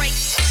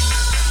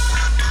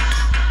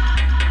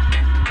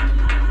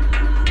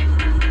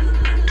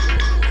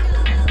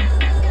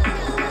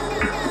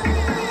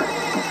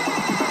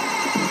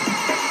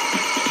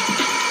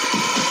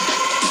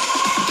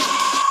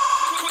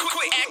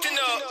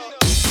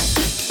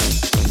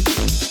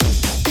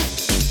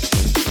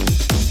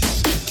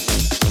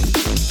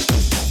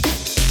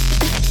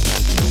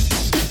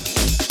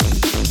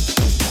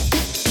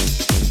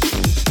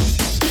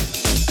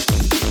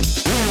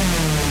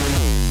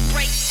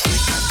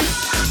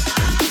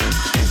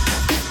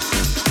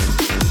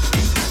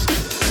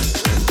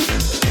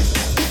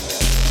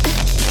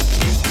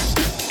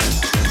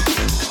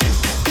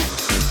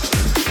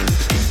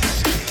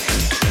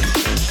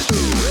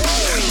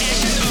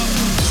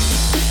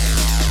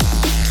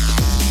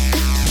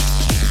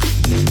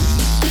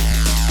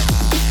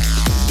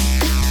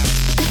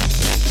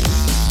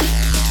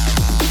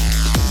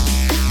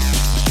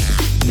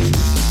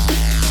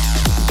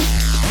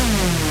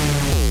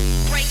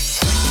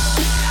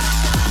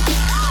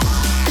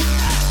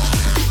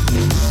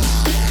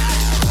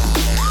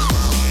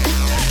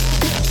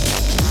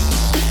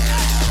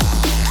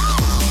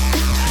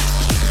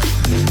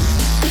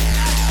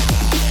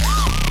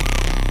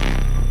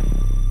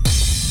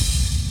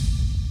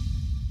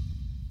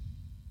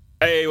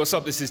 What's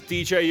up? This is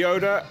DJ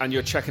Yoda, and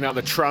you're checking out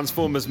the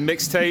Trans4mers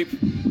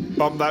mixtape.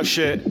 Bump that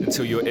shit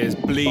until your ears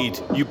bleed,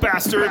 you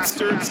bastards!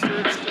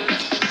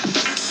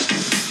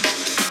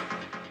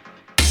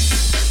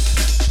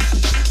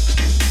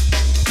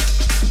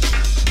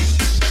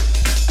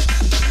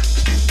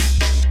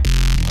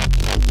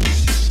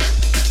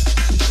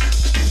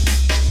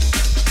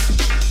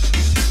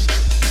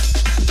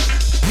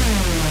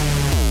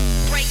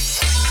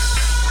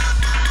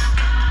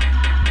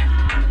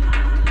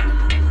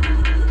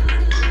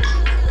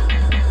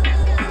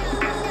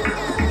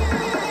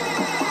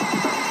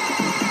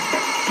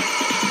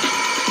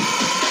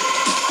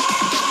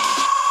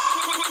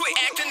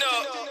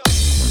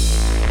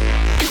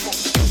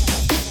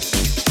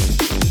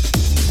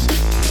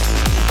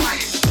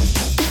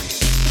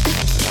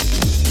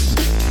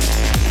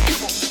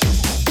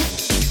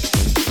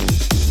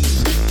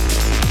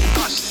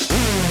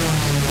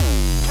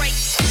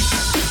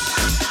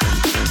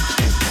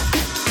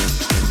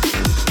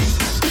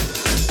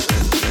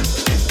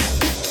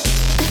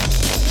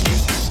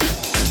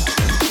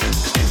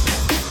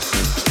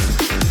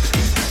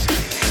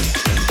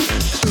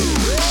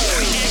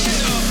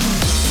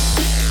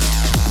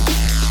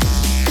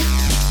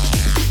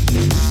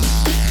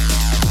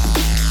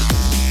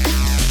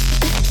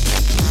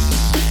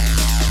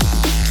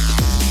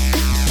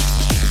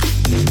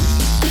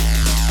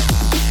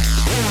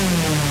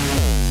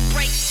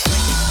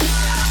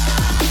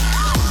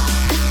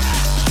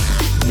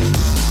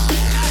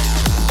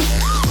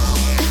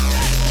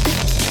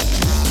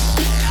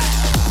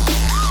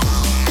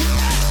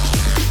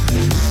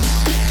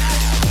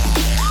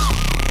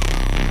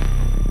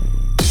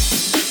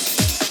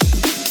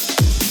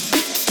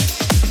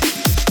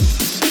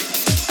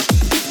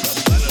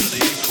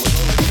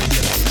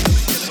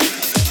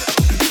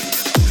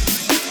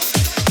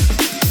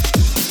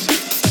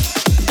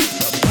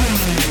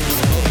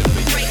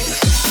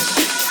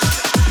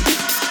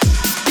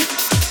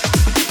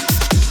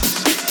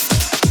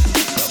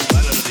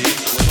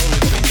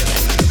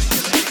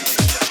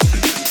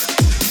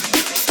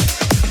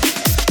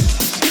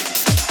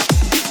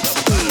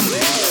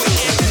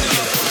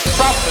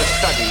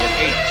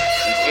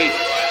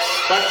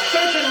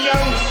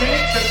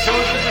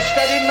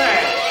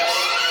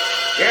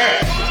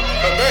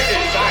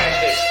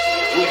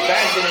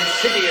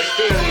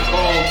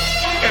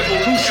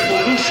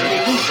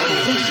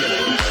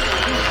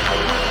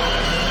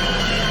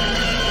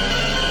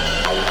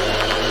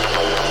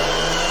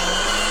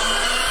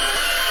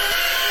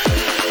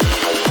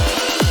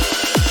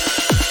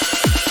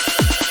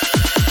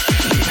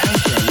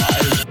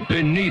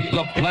 Beneath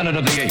the planet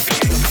of the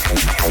apes.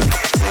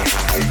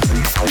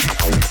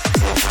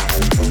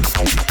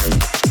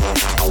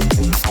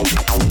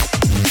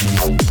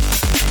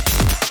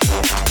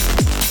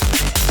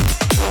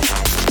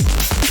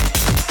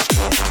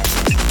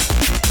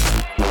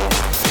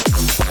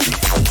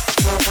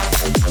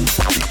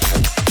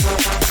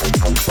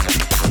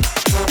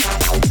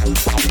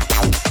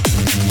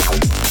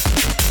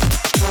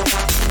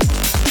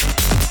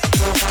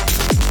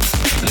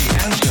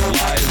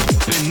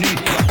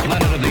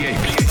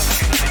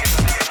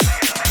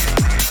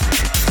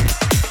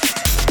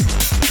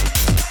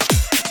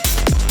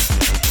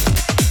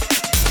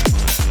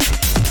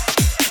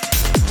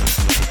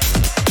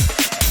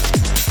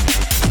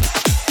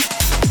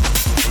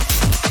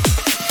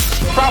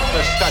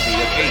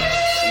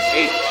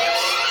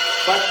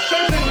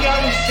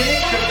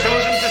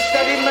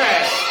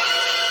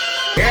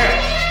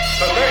 Yes,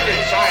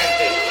 perverted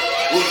scientists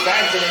who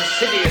advance an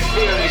insidious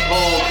theory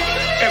called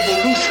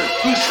evolution.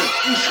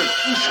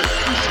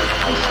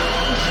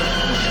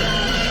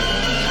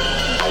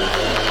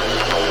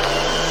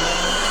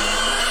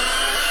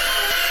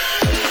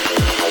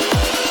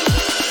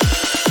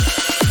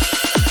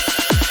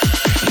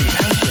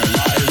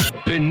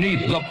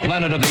 Beneath the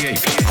planet of the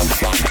apes.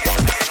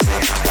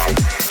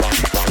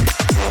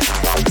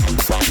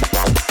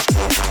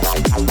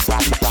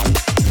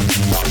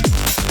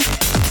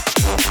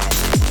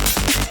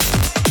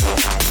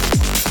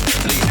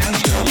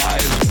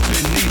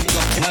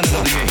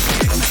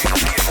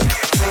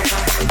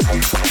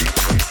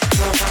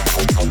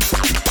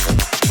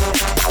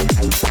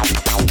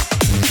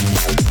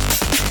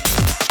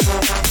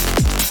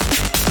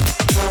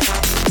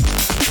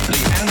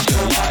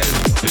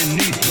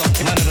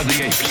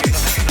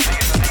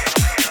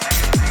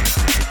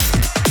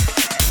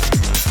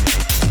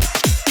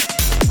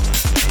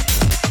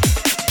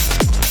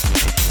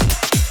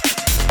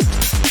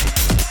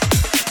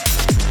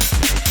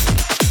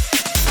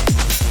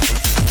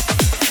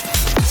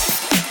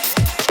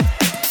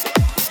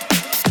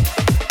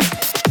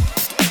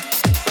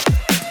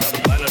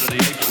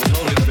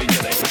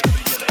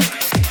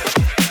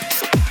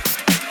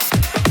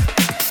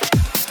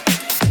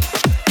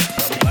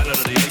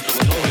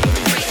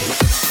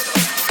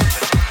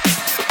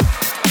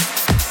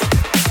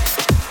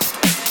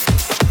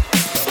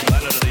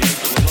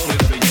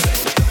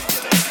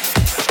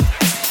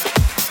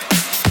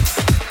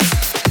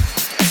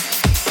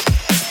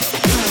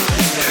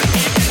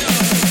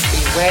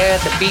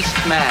 beast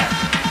man,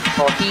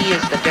 for he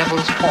is the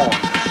devil's pawn.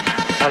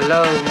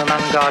 Alone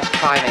among God's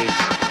primates,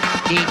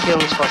 he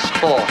kills for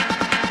sport,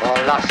 or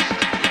lust,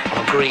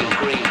 or greed.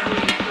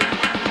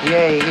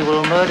 Yea, he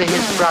will murder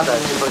his brother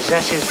to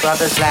possess his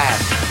brother's land.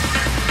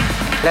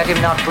 Let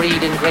him not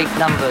breed in great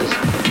numbers,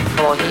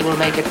 for he will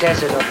make a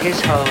desert of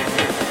his home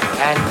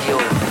and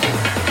yours.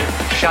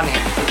 Shun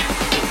him.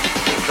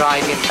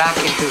 Drive him back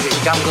into his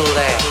jungle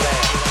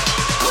there.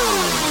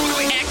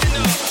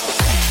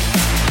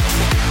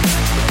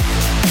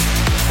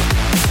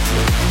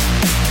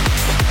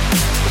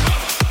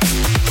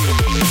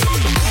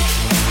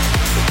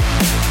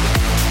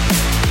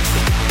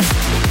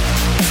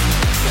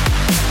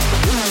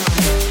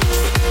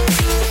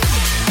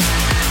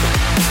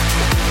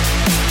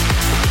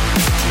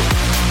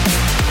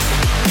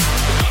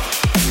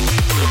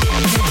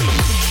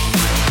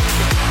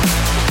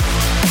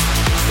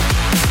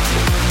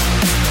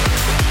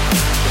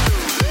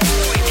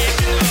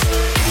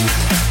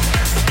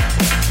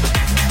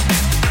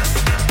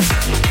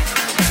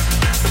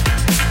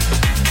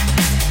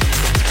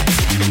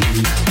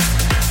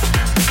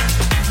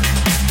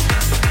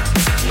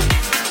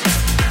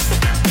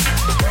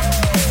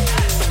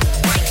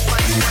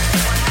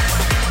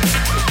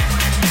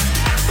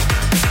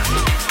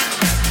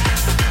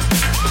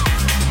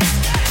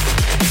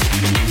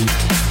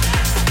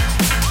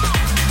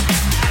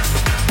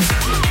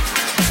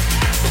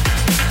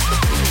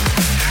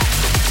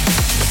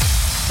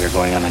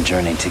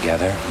 Journey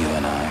together, you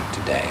and I,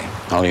 today.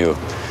 All you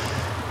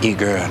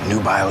eager,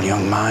 nubile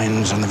young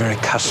minds on the very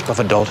cusp of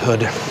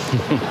adulthood.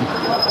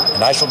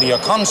 And I shall be your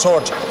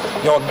consort,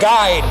 your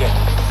guide,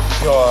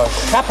 your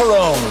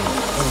chaperone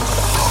into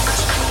the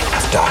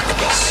heart of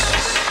darkness.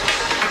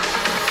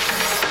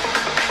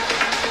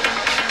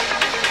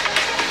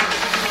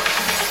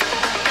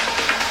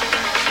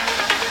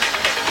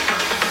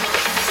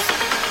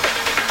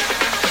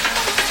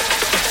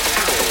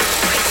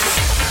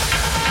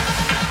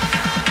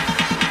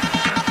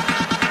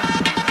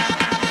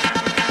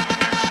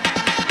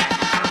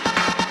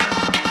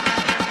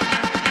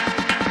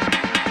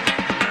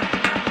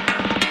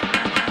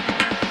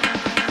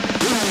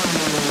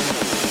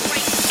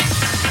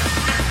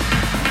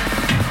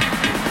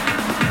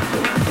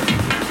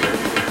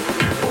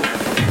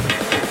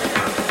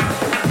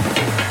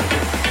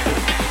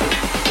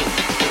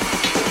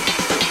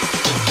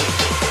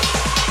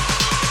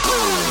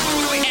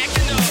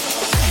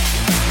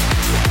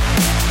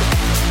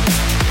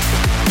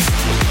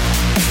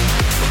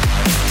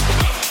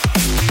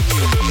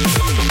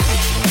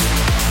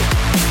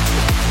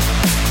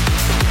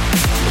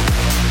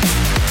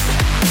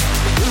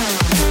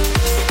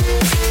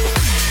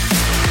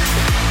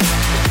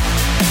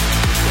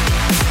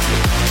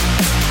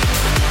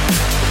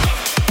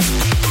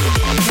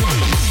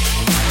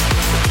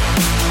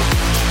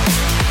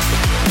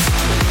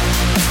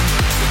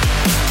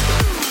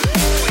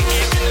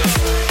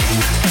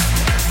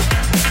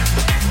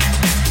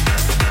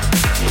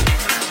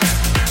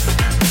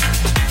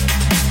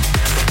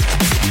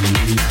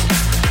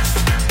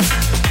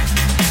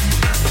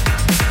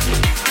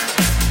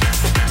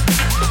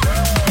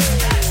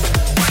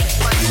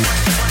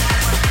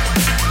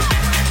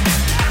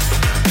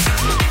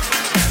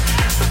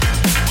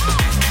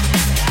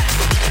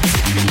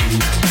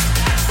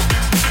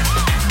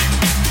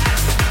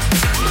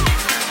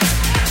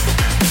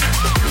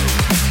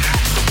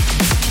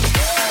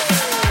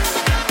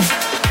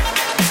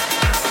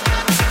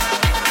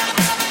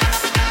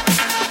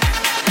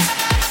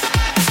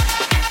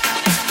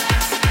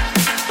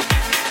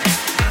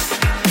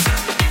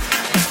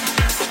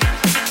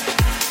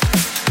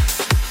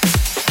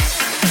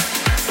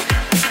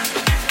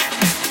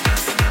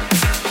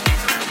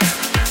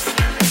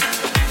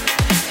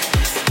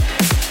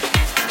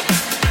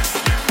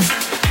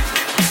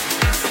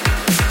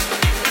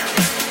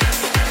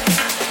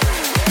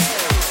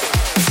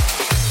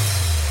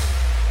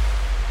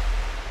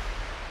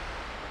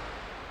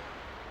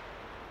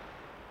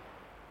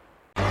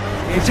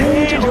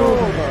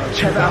 over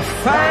to the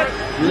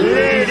Fat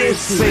Lady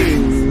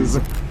Sings.